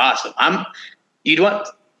Clippers are going to be awesome.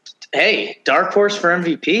 Dark horse for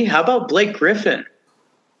MVP? How about Blake Griffin?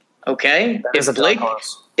 Okay.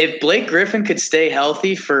 If Blake Griffin could stay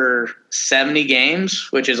healthy for 70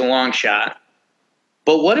 games, which is a long shot,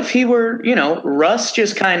 but what if he were,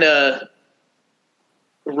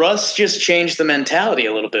 Russ just changed the mentality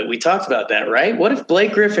a little bit. We talked about that, right? What if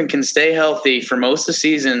Blake Griffin can stay healthy for most of the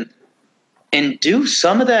season and do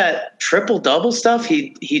some of that triple-double stuff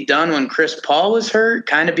he done when Chris Paul was hurt,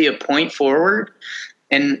 kind of be a point forward?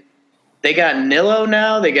 And they got Nilo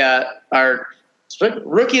now. They got our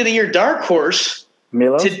Rookie of the Year dark horse.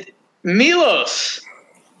 Milos.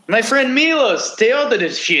 My friend Milos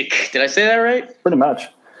Teodosic. Did I say that right? Pretty much.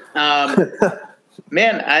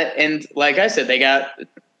 Man, and like I said, they got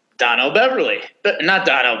Donnell Beverly, not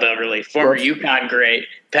Donnell Beverly, former UConn great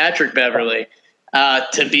Patrick Beverly,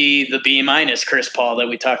 to be the B- Chris Paul that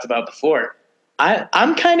we talked about before.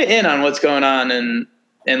 I'm kind of in on what's going on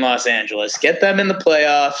in Los Angeles. Get them in the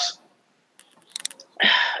playoffs,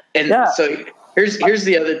 and so here's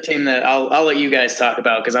the other team that I'll let you guys talk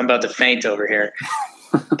about because I'm about to faint over here.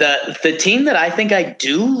 The team that I think I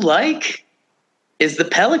do like is the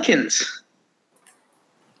Pelicans.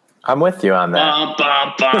 I'm with you on that.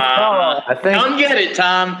 Come get it,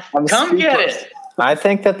 Tom. Come get it. I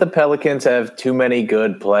think that the Pelicans have too many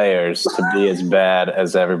good players to be as bad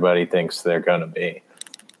as everybody thinks they're going to be.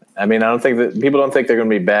 I mean, I don't think that people don't think they're going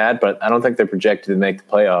to be bad, but I don't think they're projected to make the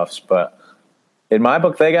playoffs. But in my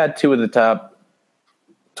book, they got 2 of the top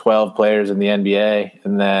 12 players in the NBA,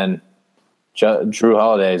 and then Drew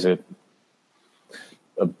Holiday's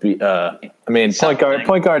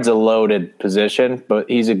point guard's a loaded position, but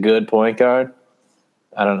he's a good point guard.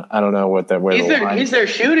 I don't know what that. He's their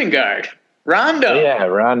shooting guard, Rondo. Yeah,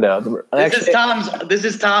 Rondo. This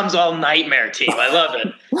is Tom's all nightmare team. I love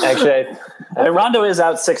it. Actually, Rondo is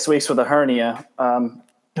out 6 weeks with a hernia.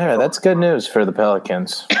 Yeah, that's good news for the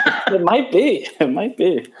Pelicans. It might be.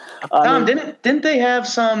 Tom, didn't they have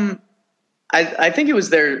some? I think it was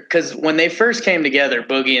because when they first came together,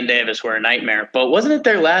 Boogie and Davis were a nightmare. But wasn't it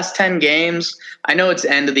their last 10 games? I know it's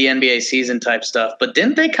end of the NBA season type stuff, but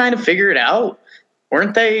didn't they kind of figure it out?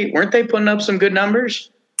 Weren't they putting up some good numbers?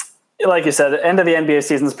 Like you said, the end of the NBA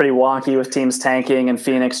season is pretty wonky with teams tanking and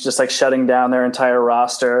Phoenix just like shutting down their entire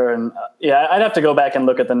roster. And I'd have to go back and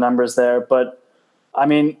look at the numbers there, but. I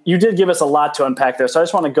mean, you did give us a lot to unpack there, so I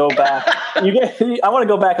just want to go back. I want to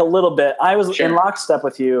go back a little bit. I was in lockstep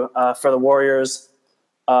with you for the Warriors,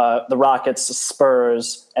 the Rockets, the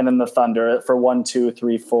Spurs, and then the Thunder for 1, 2,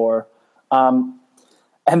 3, 4. And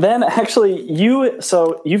then actually you've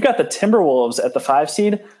got the Timberwolves at the 5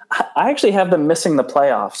 seed. I actually have them missing the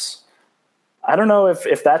playoffs. I don't know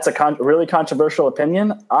if that's a really controversial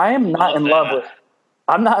opinion. I'm not in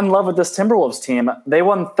love with this Timberwolves team. They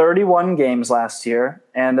won 31 games last year,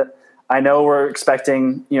 and I know we're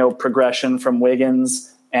expecting progression from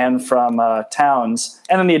Wiggins and from Towns,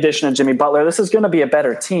 and then the addition of Jimmy Butler. This is going to be a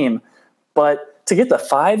better team, but to get the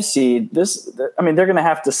 5 seed, they're going to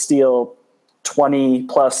have to steal 20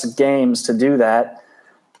 plus games to do that,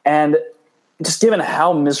 and just given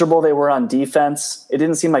how miserable they were on defense, it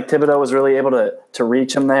didn't seem like Thibodeau was really able to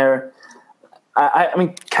reach them there. I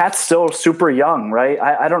mean, Cat's still super young, right?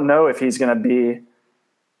 I don't know if he's going to be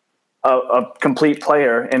a complete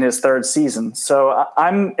player in his third season. So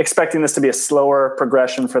I'm expecting this to be a slower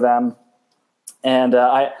progression for them. And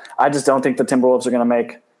I just don't think the Timberwolves are going to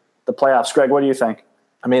make the playoffs. Greg, what do you think?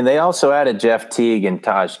 I mean, they also added Jeff Teague and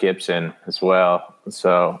Taj Gibson as well.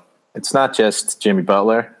 So it's not just Jimmy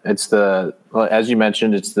Butler. It's as you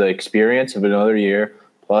mentioned, it's the experience of another year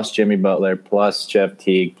plus Jimmy Butler plus Jeff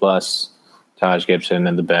Teague plus Taj Gibson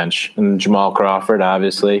and the bench. And Jamal Crawford,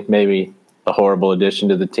 obviously, maybe a horrible addition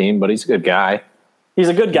to the team, but he's a good guy. He's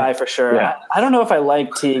a good guy for sure. Yeah. I don't know if I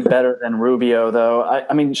like Teague better than Rubio, though.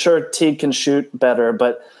 I mean, sure, Teague can shoot better,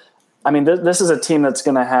 but I mean, this is a team that's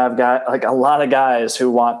going to have a lot of guys who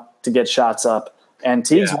want to get shots up, and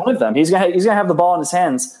Teague's one of them. He's gonna have the ball in his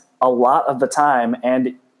hands a lot of the time,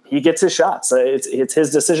 and he gets his shots. It's his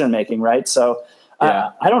decision making, right? So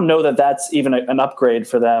I don't know that that's even an upgrade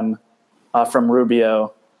for them from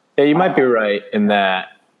Rubio. Yeah, you might be right in that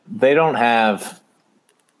they don't have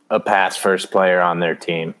a pass first player on their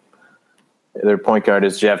team. Their point guard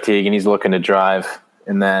is Jeff Teague, and he's looking to drive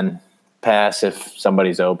and then pass if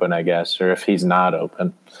somebody's open, I guess, or if he's not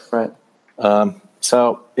open. Right.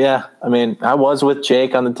 So, yeah, I mean, I was with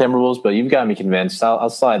Jake on the Timberwolves, but you've got me convinced.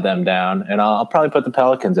 I'll slide them down, and I'll probably put the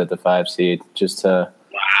Pelicans at the 5 seed just to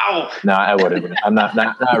 – Wow. No, I wouldn't. I'm not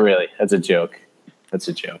really. That's a joke.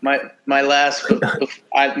 My last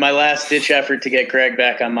ditch effort to get Greg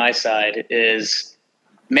back on my side is,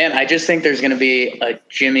 man, I just think there's going to be a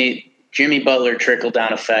Jimmy Butler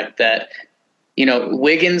trickle-down effect that –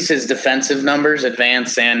 Wiggins, his defensive numbers,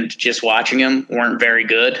 advanced and just watching him weren't very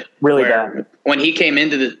good. Really bad. When he came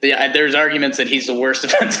into there's arguments that he's the worst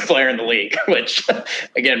defensive player in the league, which,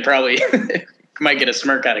 again, probably might get a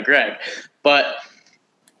smirk out of Greg. But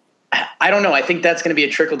I don't know. I think that's going to be a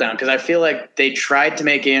trickle down because I feel like they tried to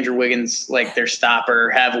make Andrew Wiggins like their stopper,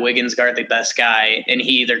 have Wiggins guard the best guy, and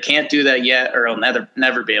he either can't do that yet or he'll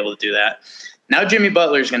never be able to do that. Now Jimmy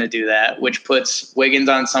Butler's going to do that, which puts Wiggins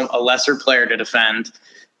on a lesser player to defend,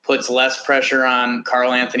 puts less pressure on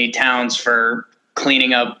Karl Anthony Towns for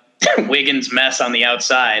cleaning up Wiggins' mess on the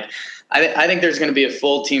outside. I think there's going to be a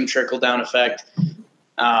full team trickle-down effect.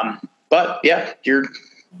 But, yeah,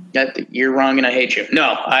 you're wrong and I hate you.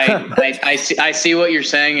 No, I see what you're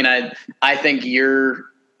saying, and I think your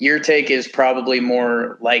take is probably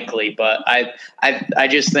more likely. But I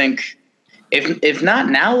just think – If not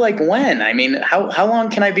now, like when? I mean, how long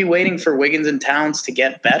can I be waiting for Wiggins and Towns to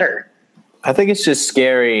get better? I think it's just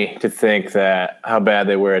scary to think that how bad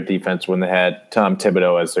they were at defense when they had Tom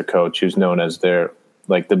Thibodeau as their coach, who's known as their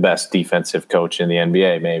the best defensive coach in the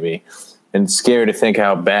NBA, maybe. And scary to think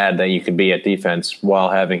how bad that you could be at defense while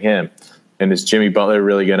having him. And is Jimmy Butler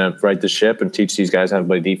really going to right the ship and teach these guys how to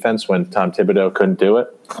play defense when Tom Thibodeau couldn't do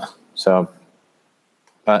it? So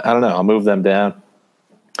I don't know. I'll move them down.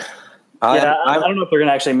 I don't know if they're going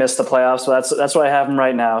to actually miss the playoffs, but that's why I have them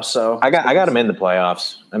right now. So I got them in the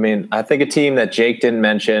playoffs. I mean, I think a team that Jake didn't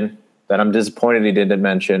mention, that I'm disappointed he didn't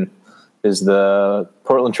mention, is the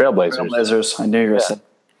Portland Trailblazers. I knew you were going to say.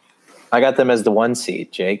 I got them as the 1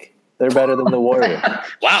 seed, Jake. They're better than the Warriors.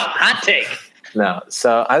 Wow, hot take. No,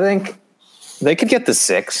 so I think they could get to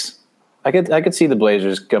 6. I could see the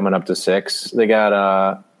Blazers coming up to 6. They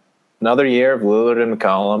got another year of Lillard and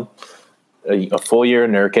McCollum, a full year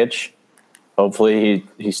of Nurkic. Hopefully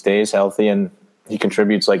he stays healthy and he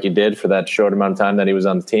contributes like he did for that short amount of time that he was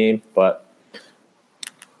on the team. But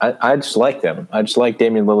I just like them. I just like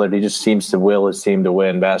Damian Lillard. He just seems to will his team to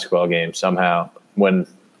win basketball games somehow. Maybe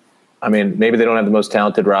they don't have the most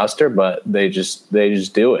talented roster, but they just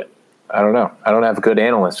do it. I don't know. I don't have a good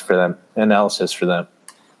analysis for them.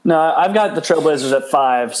 No, I've got the Trailblazers at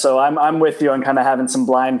 5, so I'm with you on kind of having some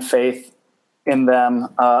blind faith in them.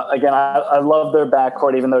 Again, I love their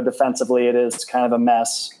backcourt, even though defensively it is kind of a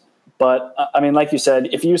mess. But, I mean, like you said,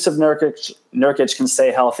 if Jusuf Nurkic can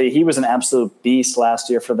stay healthy, he was an absolute beast last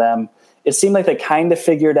year for them. It seemed like they kind of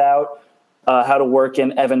figured out how to work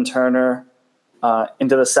in Evan Turner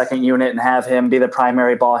into the second unit and have him be the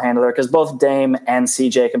primary ball handler because both Dame and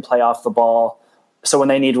CJ can play off the ball. So when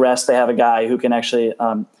they need rest, they have a guy who can actually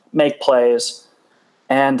make plays.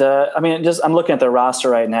 And, I'm looking at their roster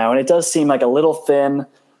right now, and it does seem like a little thin.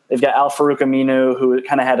 They've got Al-Farouq Aminu, who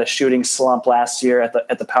kind of had a shooting slump last year at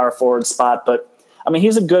the power forward spot. But, I mean,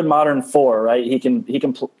 he's a good modern 4, right? He can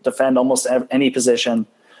defend almost any position.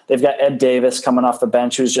 They've got Ed Davis coming off the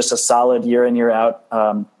bench, who's just a solid year in, year out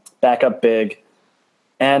backup big.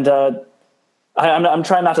 And I'm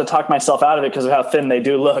trying not to talk myself out of it because of how thin they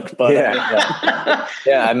do look. But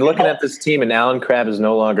yeah, I'm looking at this team, and Alan Crabb is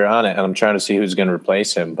no longer on it, and I'm trying to see who's going to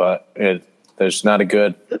replace him. But There's not a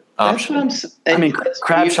good option. I mean,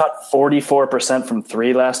 Crabbe shot 44% from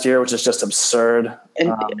three last year, which is just absurd.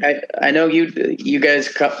 And I know you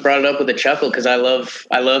guys brought it up with a chuckle because I love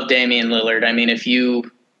Damian Lillard. I mean, if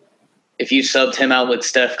you subbed him out with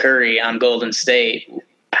Steph Curry on Golden State,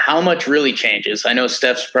 how much really changes? I know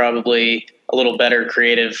Steph's probably a little better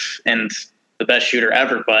creative and the best shooter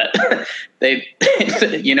ever, but they,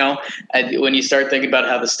 when you start thinking about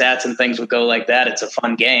how the stats and things would go like that, it's a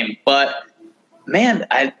fun game. But man,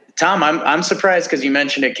 Tom, I'm surprised because you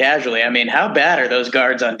mentioned it casually. I mean, how bad are those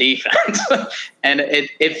guards on defense? And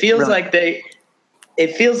it feels really?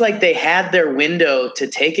 It feels like they had their window to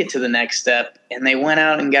take it to the next step, and they went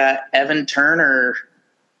out and got Evan Turner.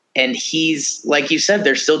 And he's, like you said,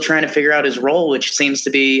 they're still trying to figure out his role, which seems to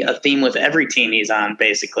be a theme with every team he's on,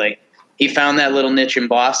 basically. He found that little niche in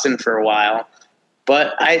Boston for a while.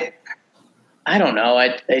 But I don't know.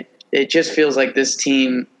 It just feels like this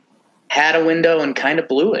team had a window and kind of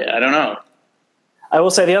blew it. I don't know. I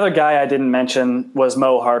will say the other guy I didn't mention was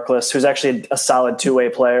Mo Harkless, who's actually a solid two-way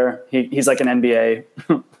player. He's like an NBA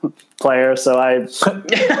player, so I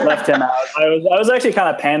left him out. I was actually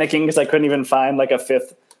kind of panicking because I couldn't even find like a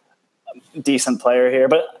fifth decent player here.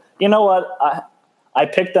 But you know what? I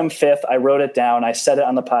picked them fifth. I wrote it down. I said it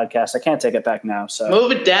on the podcast. I can't take it back now. So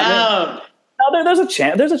move it down. There's a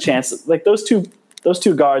chance. There's a chance. Like those two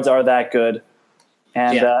guards are that good.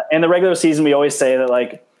 And in the regular season, we always say that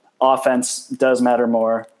like offense does matter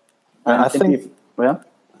more. I think.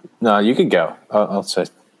 No, you could go. I'll say.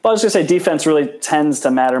 Well, I was going to say defense really tends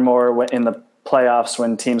to matter more in the playoffs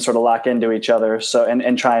when teams sort of lock into each other. So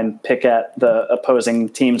and try and pick at the opposing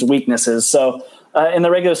team's weaknesses. So in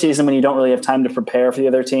the regular season, when you don't really have time to prepare for the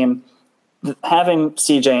other team, having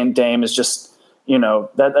CJ and Dame is just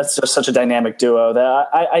that's just such a dynamic duo that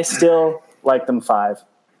I still like them 5.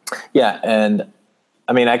 Yeah, and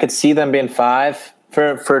I mean, I could see them being 5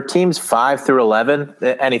 for teams 5 through 11.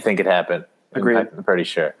 Anything could happen. Agreed. I'm pretty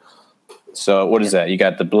sure. So what is that? You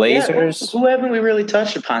got the Blazers. Yeah, who haven't we really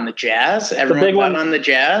touched upon? The Jazz. Everyone went on the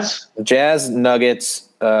Jazz. The Jazz, Nuggets,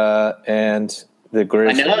 and the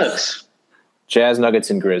Grizzlies. Nuggets. Jazz, Nuggets,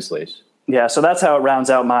 and Grizzlies. Yeah, so that's how it rounds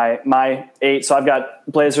out my 8. So I've got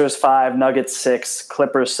Blazers 5, Nuggets 6,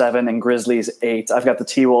 Clippers 7, and Grizzlies 8. I've got the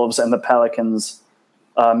T-Wolves and the Pelicans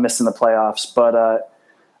missing the playoffs. But,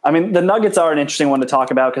 I mean, the Nuggets are an interesting one to talk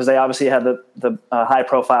about because they obviously had the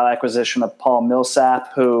high-profile acquisition of Paul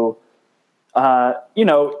Millsap, who, NBA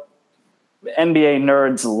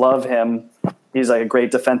nerds love him. He's like a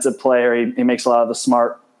great defensive player. He makes a lot of the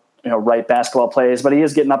smart, right basketball plays, but he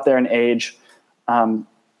is getting up there in age.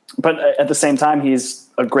 But at the same time, he's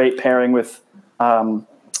a great pairing with Nikola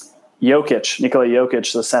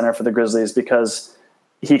Jokic, the center for the Grizzlies, because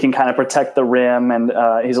he can kind of protect the rim and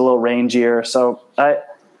he's a little rangier. So,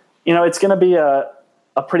 it's going to be a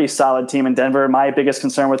pretty solid team in Denver. My biggest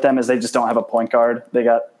concern with them is they just don't have a point guard. They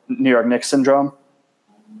got New York Knicks syndrome.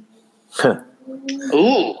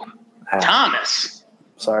 Ooh, Thomas.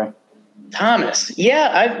 Sorry. Thomas.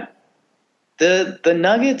 Yeah, the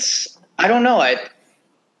Nuggets, I don't know.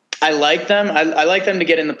 I like them. I like them to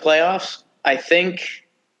get in the playoffs. I think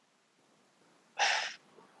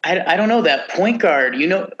I don't know, that point guard,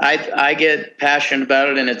 I get passionate about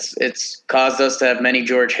it, and it's caused us to have many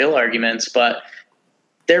George Hill arguments, but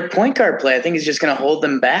their point guard play, I think, is just going to hold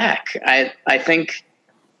them back. I think,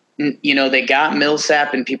 they got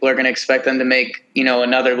Millsap, and people are going to expect them to make,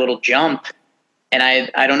 another little jump. And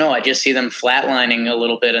I don't know. I just see them flatlining a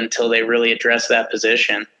little bit until they really address that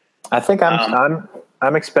position. I think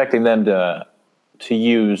I'm expecting them to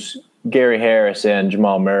use Gary Harris and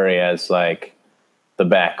Jamal Murray as like the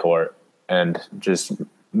backcourt and just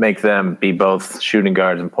make them be both shooting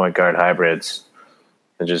guards and point guard hybrids,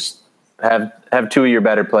 and just have 2 of your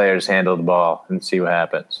better players handle the ball and see what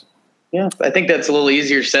happens. Yeah, I think that's a little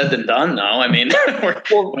easier said than done, though. I mean,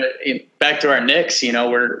 back to our Knicks,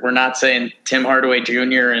 we're not saying Tim Hardaway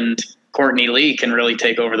Jr. and Courtney Lee can really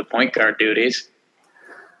take over the point guard duties.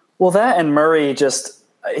 Well, that and Murray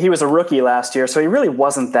he was a rookie last year, so he really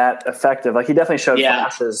wasn't that effective. Like, he definitely showed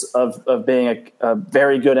flashes of being a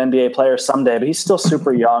very good NBA player someday, but he's still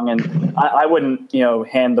super young, and I wouldn't,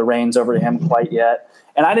 hand the reins over to him quite yet.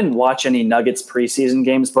 And I didn't watch any Nuggets preseason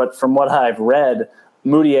games, but from what I've read,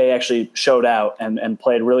 Moutier actually showed out and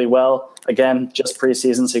played really well. Again, just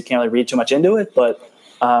preseason, so you can't really read too much into it. But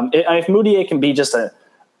if Moutier can be just a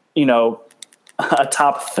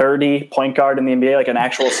top 30 point guard in the NBA, like an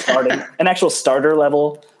actual starter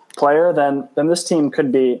level player, then this team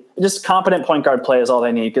could be just competent point guard play is all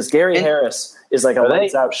they need. Because Gary Harris is like a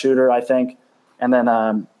lights out shooter, I think. And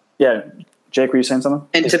then, Jake, were you saying something?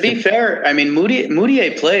 And to be fair, I mean,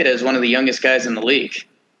 Moutier played as one of the youngest guys in the league.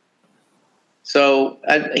 So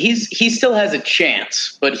he still has a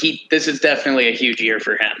chance, but this is definitely a huge year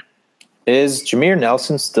for him. Is Jameer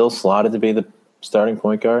Nelson still slotted to be the starting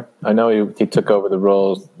point guard? I know he took over the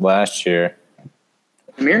role last year.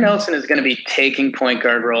 Jameer Nelson is going to be taking point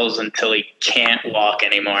guard roles until he can't walk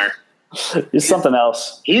anymore. He's something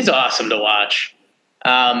else. He's awesome to watch.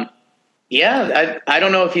 Yeah, I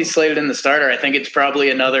don't know if he's slated in the starter. I think it's probably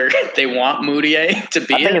another. They want Moutier to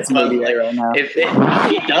be. I think it's Moutier right now.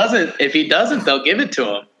 If he doesn't, they'll give it to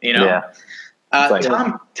him. You know. Yeah.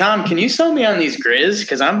 Tom, can you sell me on these Grizz?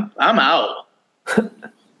 Because I'm out.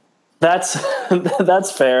 That's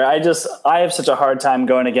fair. I have such a hard time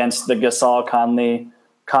going against the Gasol Conley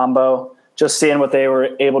combo. Just seeing what they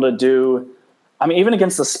were able to do. I mean, even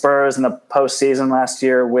against the Spurs in the postseason last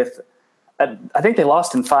year with. I think they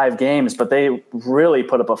lost in 5 games, but they really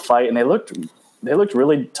put up a fight, and they looked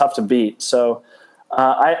really tough to beat. So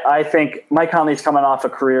I think Mike Conley's coming off a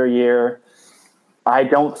career year. I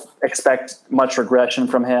don't expect much regression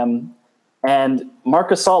from him. And Marc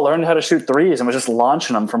Gasol learned how to shoot threes and was just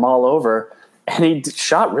launching them from all over. And he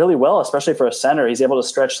shot really well, especially for a center. He's able to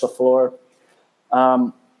stretch the floor.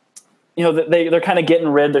 They're kind of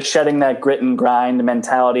they're shedding that grit and grind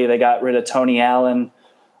mentality. They got rid of Tony Allen.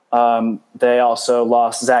 They also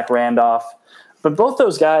lost Zach Randolph, but both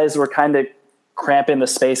those guys were kind of cramping the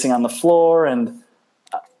spacing on the floor, and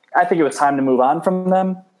I think it was time to move on from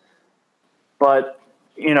them. But,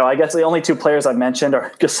 I guess the only 2 players I've mentioned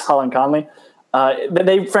are Gasol and Conley.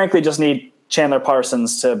 They frankly just need Chandler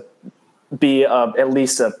Parsons to be at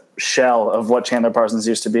least a shell of what Chandler Parsons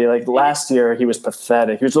used to be. Like last year, he was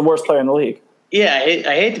pathetic. He was the worst player in the league. Yeah,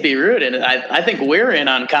 I hate to be rude, and I think we're in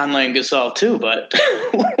on Conley and Gasol too, but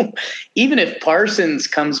even if Parsons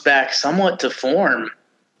comes back somewhat to form,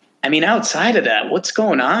 I mean, outside of that, what's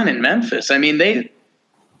going on in Memphis? I mean, I'll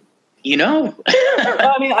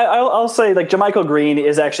say, like, JaMychal Green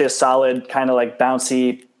is actually a solid kind of, like,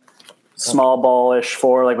 bouncy, small ball-ish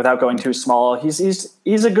 4, like, without going too small. He's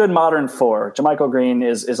a good modern 4. JaMychal Green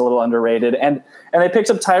is a little underrated. And they picked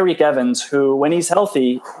up Tyreke Evans, who, when he's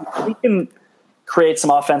healthy, he can – create some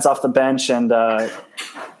offense off the bench, and I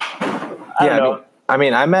don't know.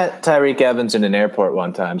 I met Tyreke Evans in an airport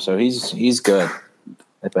one time, so he's good.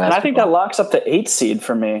 And I think that locks up the 8 seed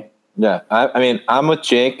for me. Yeah, I'm with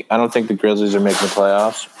Jake. I don't think the Grizzlies are making the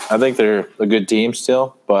playoffs. I think they're a good team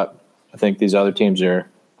still, but I think these other teams are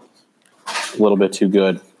a little bit too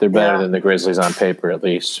good. They're better than the Grizzlies on paper, at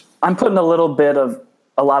least. I'm putting a lot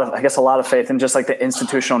of faith in just like the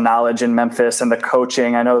institutional knowledge in Memphis and the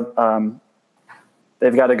coaching. I know.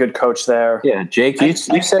 They've got a good coach there. Yeah, Jake, you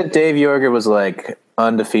said Dave Joerger was like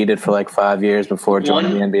undefeated for like 5 years before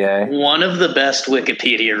joining the NBA. One of the best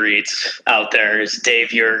Wikipedia reads out there is Dave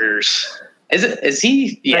Joerger's. Is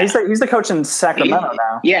he? Yeah, he's the coach in Sacramento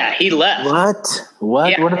now. Yeah, he left. What?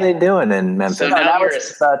 Yeah. What are they doing in Memphis? So now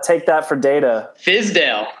take that for data.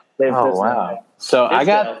 Fizdale. Oh wow! So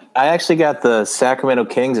Fizdale. I actually got the Sacramento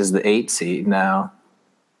Kings as the 8 seed now.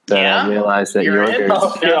 I realized that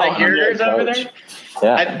Joerger's over there.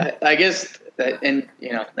 Yeah, I guess, and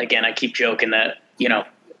again, I keep joking that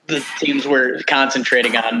the teams we're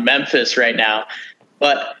concentrating on Memphis right now,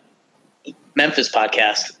 but Memphis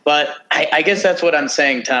podcast. But I guess that's what I'm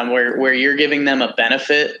saying, Tom. Where you're giving them a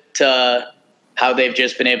benefit to how they've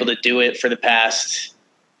just been able to do it for the past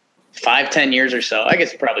 5-10 years or so. I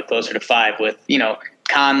guess probably closer to 5 with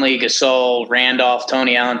Conley, Gasol, Randolph,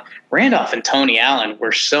 Tony Allen. Randolph and Tony Allen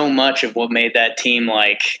were so much of what made that team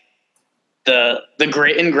like the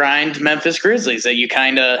grit and grind Memphis Grizzlies that you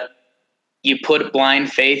put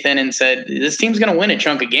blind faith in and said, this team's going to win a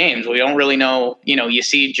chunk of games. We don't really know, you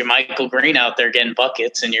see JaMychal Green out there getting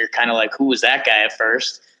buckets and you're kind of like, who was that guy at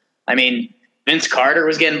first? I mean, Vince Carter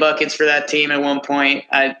was getting buckets for that team at one point.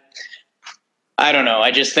 I don't know.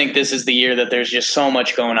 I just think this is the year that there's just so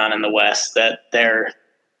much going on in the West that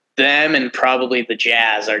them and probably the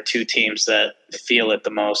Jazz are 2 teams that feel it the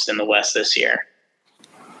most in the West this year.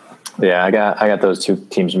 Yeah, I got those 2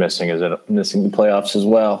 teams missing the playoffs as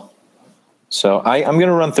well. So I'm going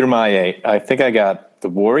to run through my 8. I think I got the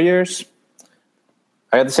Warriors.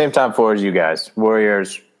 I got the same top 4 as you guys: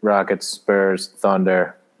 Warriors, Rockets, Spurs,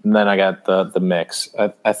 Thunder, and then I got the mix.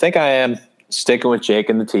 I think I am sticking with Jake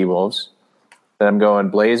and the T-Wolves. Then I'm going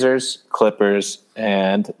Blazers, Clippers,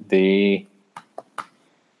 and the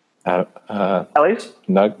Pelicans.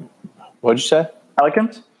 What'd you say?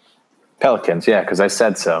 Pelicans, yeah, because I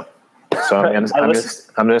said so. So I'm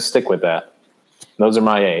gonna stick with that. Those are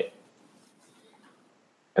my 8.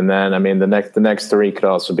 And then the next 3 could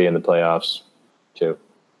also be in the playoffs too.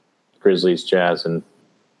 Grizzlies, Jazz, and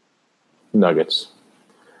Nuggets.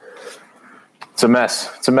 It's a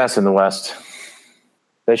mess. It's a mess in the West.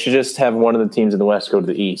 They should just have one of the teams in the West go to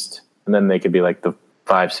the East, and then they could be like the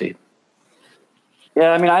 5 seed.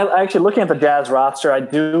 Yeah, I mean, I actually looking at the Jazz roster, I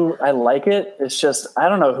like it. It's just I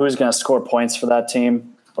don't know who's going to score points for that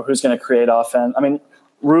team or who's going to create offense. I mean,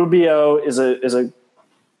 Rubio is a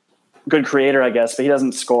good creator, I guess, but he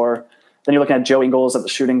doesn't score. Then you're looking at Joe Ingles at the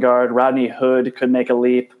shooting guard. Rodney Hood could make a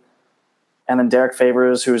leap, and then Derek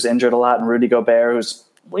Favors, who's injured a lot, and Rudy Gobert, who's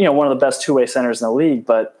one of the best two-way centers in the league.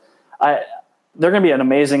 But they're going to be an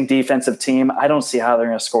amazing defensive team. I don't see how they're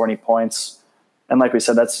going to score any points. And like we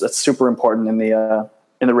said, that's super important in the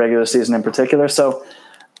regular season in particular. So,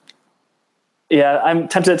 yeah, I'm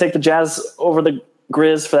tempted to take the Jazz over the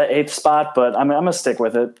Grizz for that 8th spot, but I'm going to stick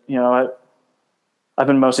with it. I've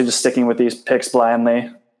been mostly just sticking with these picks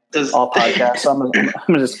blindly all podcasts. So I'm going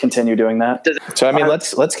to just continue doing that. So I mean,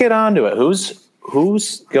 let's get on to it.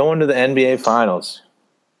 Who's going to the NBA Finals?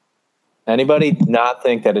 Anybody not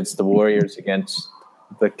think that it's the Warriors against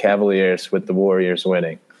the Cavaliers with the Warriors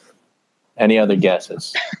winning? Any other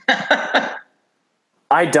guesses?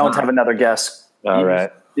 I don't have another guess. All right.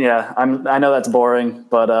 Yeah, I know that's boring,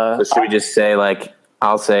 but so should we just say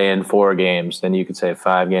I'll say in 4 games, then you could say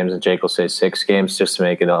 5 games, and Jake will say 6 games, just to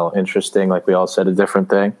make it all interesting. Like we all said a different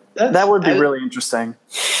thing. That would be really interesting.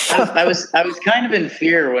 I was kind of in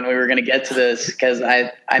fear when we were going to get to this because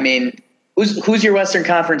I mean, who's your Western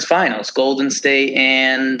Conference Finals? Golden State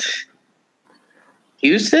and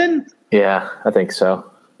Houston? Yeah, I think so.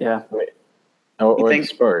 Yeah. Or the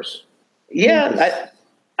Spurs. Yeah,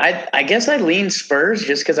 I guess I lean Spurs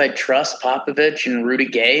just because I trust Popovich and Rudy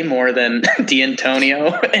Gay more than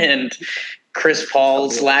D'Antonio and Chris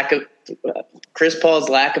Paul's lack of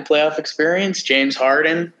playoff experience, James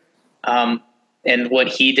Harden, and what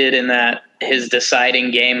he did in his deciding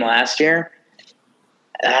game last year.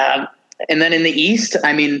 And then in the East,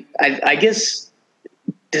 I mean, I guess.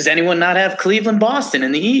 Does anyone not have Cleveland, Boston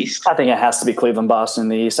in the East? I think it has to be Cleveland, Boston in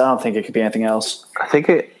the East. I don't think it could be anything else. I think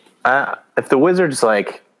if the Wizards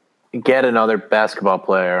get another basketball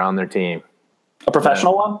player on their team, a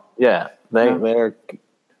professional one. Yeah, they're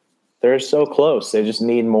so close. They just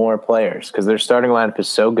need more players because their starting lineup is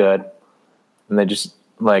so good, and they just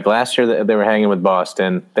last year they were hanging with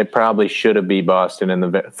Boston. They probably should have beat Boston in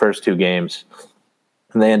the first 2 games,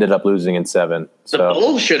 and they ended up losing in 7. The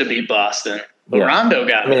Bulls should have beat Boston. Yeah. Rondo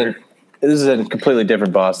got it. I mean, this is a completely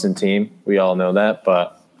different Boston team. We all know that,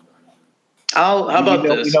 but how about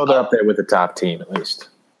this? We know they're up there with the top team at least.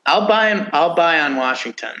 I'll buy on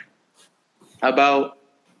Washington. How about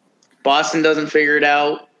Boston doesn't figure it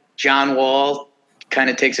out? John Wall kind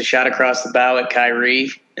of takes a shot across the bow at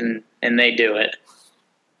Kyrie, and they do it.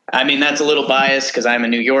 I mean, that's a little biased because I'm a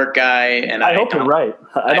New York guy, and I hope you're right.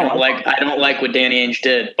 I don't like what Danny Ainge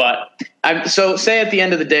did, but so say at the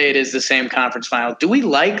end of the day, it is the same conference final. Do we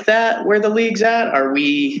like that where the league's at? Do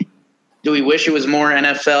we wish it was more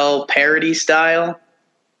NFL parody style?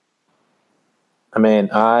 I mean,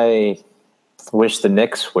 I wish the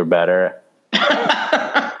Knicks were better.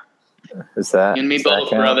 Is that you and me both,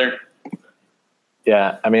 brother?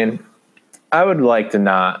 Yeah, I mean, I would like to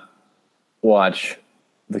not watch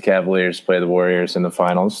the Cavaliers play the Warriors in the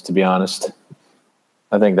finals, to be honest.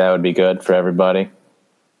 I think that would be good for everybody.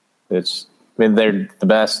 They're the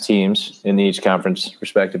best teams in each conference,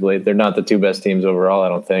 respectively. They're not the 2 best teams overall, I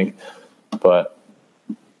don't think. But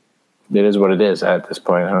it is what it is at this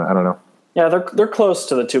point. I don't know. Yeah, they're close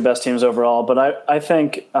to the 2 best teams overall, but I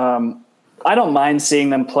think I don't mind seeing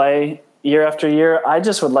them play year after year. I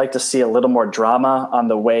just would like to see a little more drama on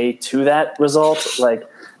the way to that result.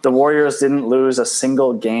 The Warriors didn't lose a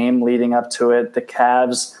single game leading up to it. The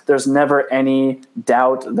Cavs, there's never any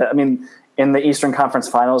doubt that, in the Eastern Conference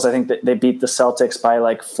Finals, I think that they beat the Celtics by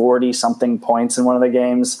 40-something points in one of the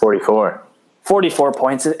games. 44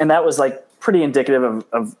 points. And that was pretty indicative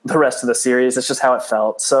of the rest of the series. It's just how it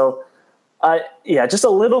felt. So, just a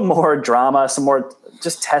little more drama, some more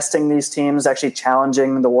just testing these teams, actually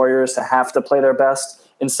challenging the Warriors to have to play their best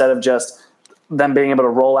instead of just them being able to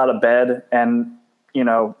roll out of bed and,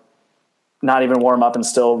 not even warm up and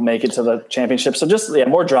still make it to the championship. So just,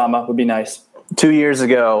 more drama would be nice. 2 years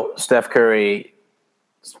ago, Steph Curry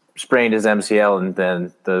sprained his MCL, and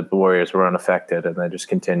then the Warriors were unaffected, and they just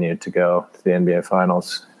continued to go to the NBA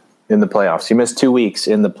Finals in the playoffs. He missed 2 weeks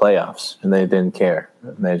in the playoffs, and they didn't care.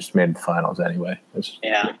 And they just made the finals anyway. It's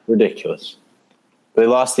ridiculous. They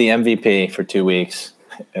lost the MVP for 2 weeks,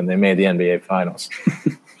 and they made the NBA Finals.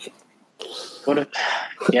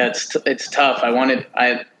 It's tough.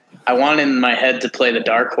 I want in my head to play the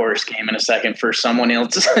dark horse game in a second for someone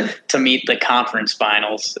else to meet the conference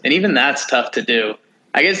finals. And even that's tough to do.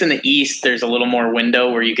 I guess in the East, there's a little more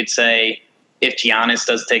window where you could say if Giannis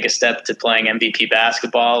does take a step to playing MVP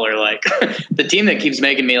basketball, or like the team that keeps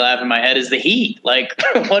making me laugh in my head is the Heat. Like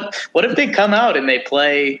what if they come out and they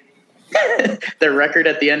play their record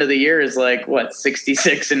at the end of the year is like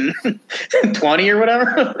 66 and 20 or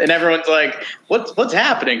whatever, and everyone's like, what's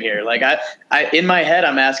happening here? Like I in my head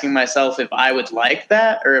I'm asking myself if I would like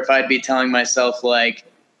that, or if I'd be telling myself like,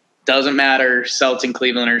 doesn't matter, Celtics and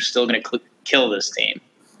Cleveland are still going to kill this team.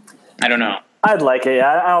 I don't know. I'd like it.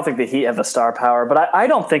 I don't think the Heat have the star power, but I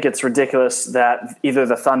don't think it's ridiculous that either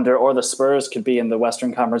the Thunder or the Spurs could be in the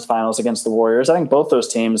Western Conference Finals against the Warriors. I think both those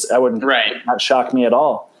teams, that would not shock me at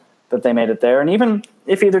all that they made it there. And even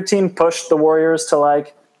if either team pushed the Warriors to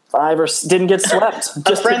like 5 or didn't get swept.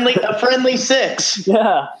 a friendly 6.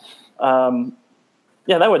 Yeah.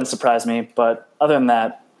 Yeah, that wouldn't surprise me. But other than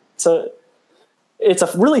that, it's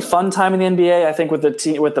a really fun time in the NBA. I think with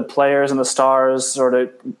the players and the stars sort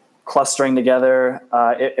of clustering together,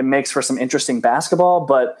 it makes for some interesting basketball,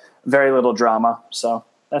 but very little drama. So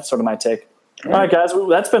that's sort of my take. All right, guys,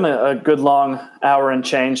 that's been a good long hour and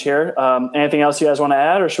change here. Anything else you guys want to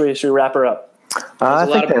add, or should we wrap her up? I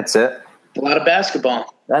think that's it. A lot of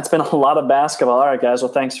basketball. That's been a lot of basketball. All right, guys.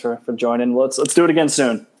 Well, thanks for joining. Let's do it again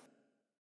soon.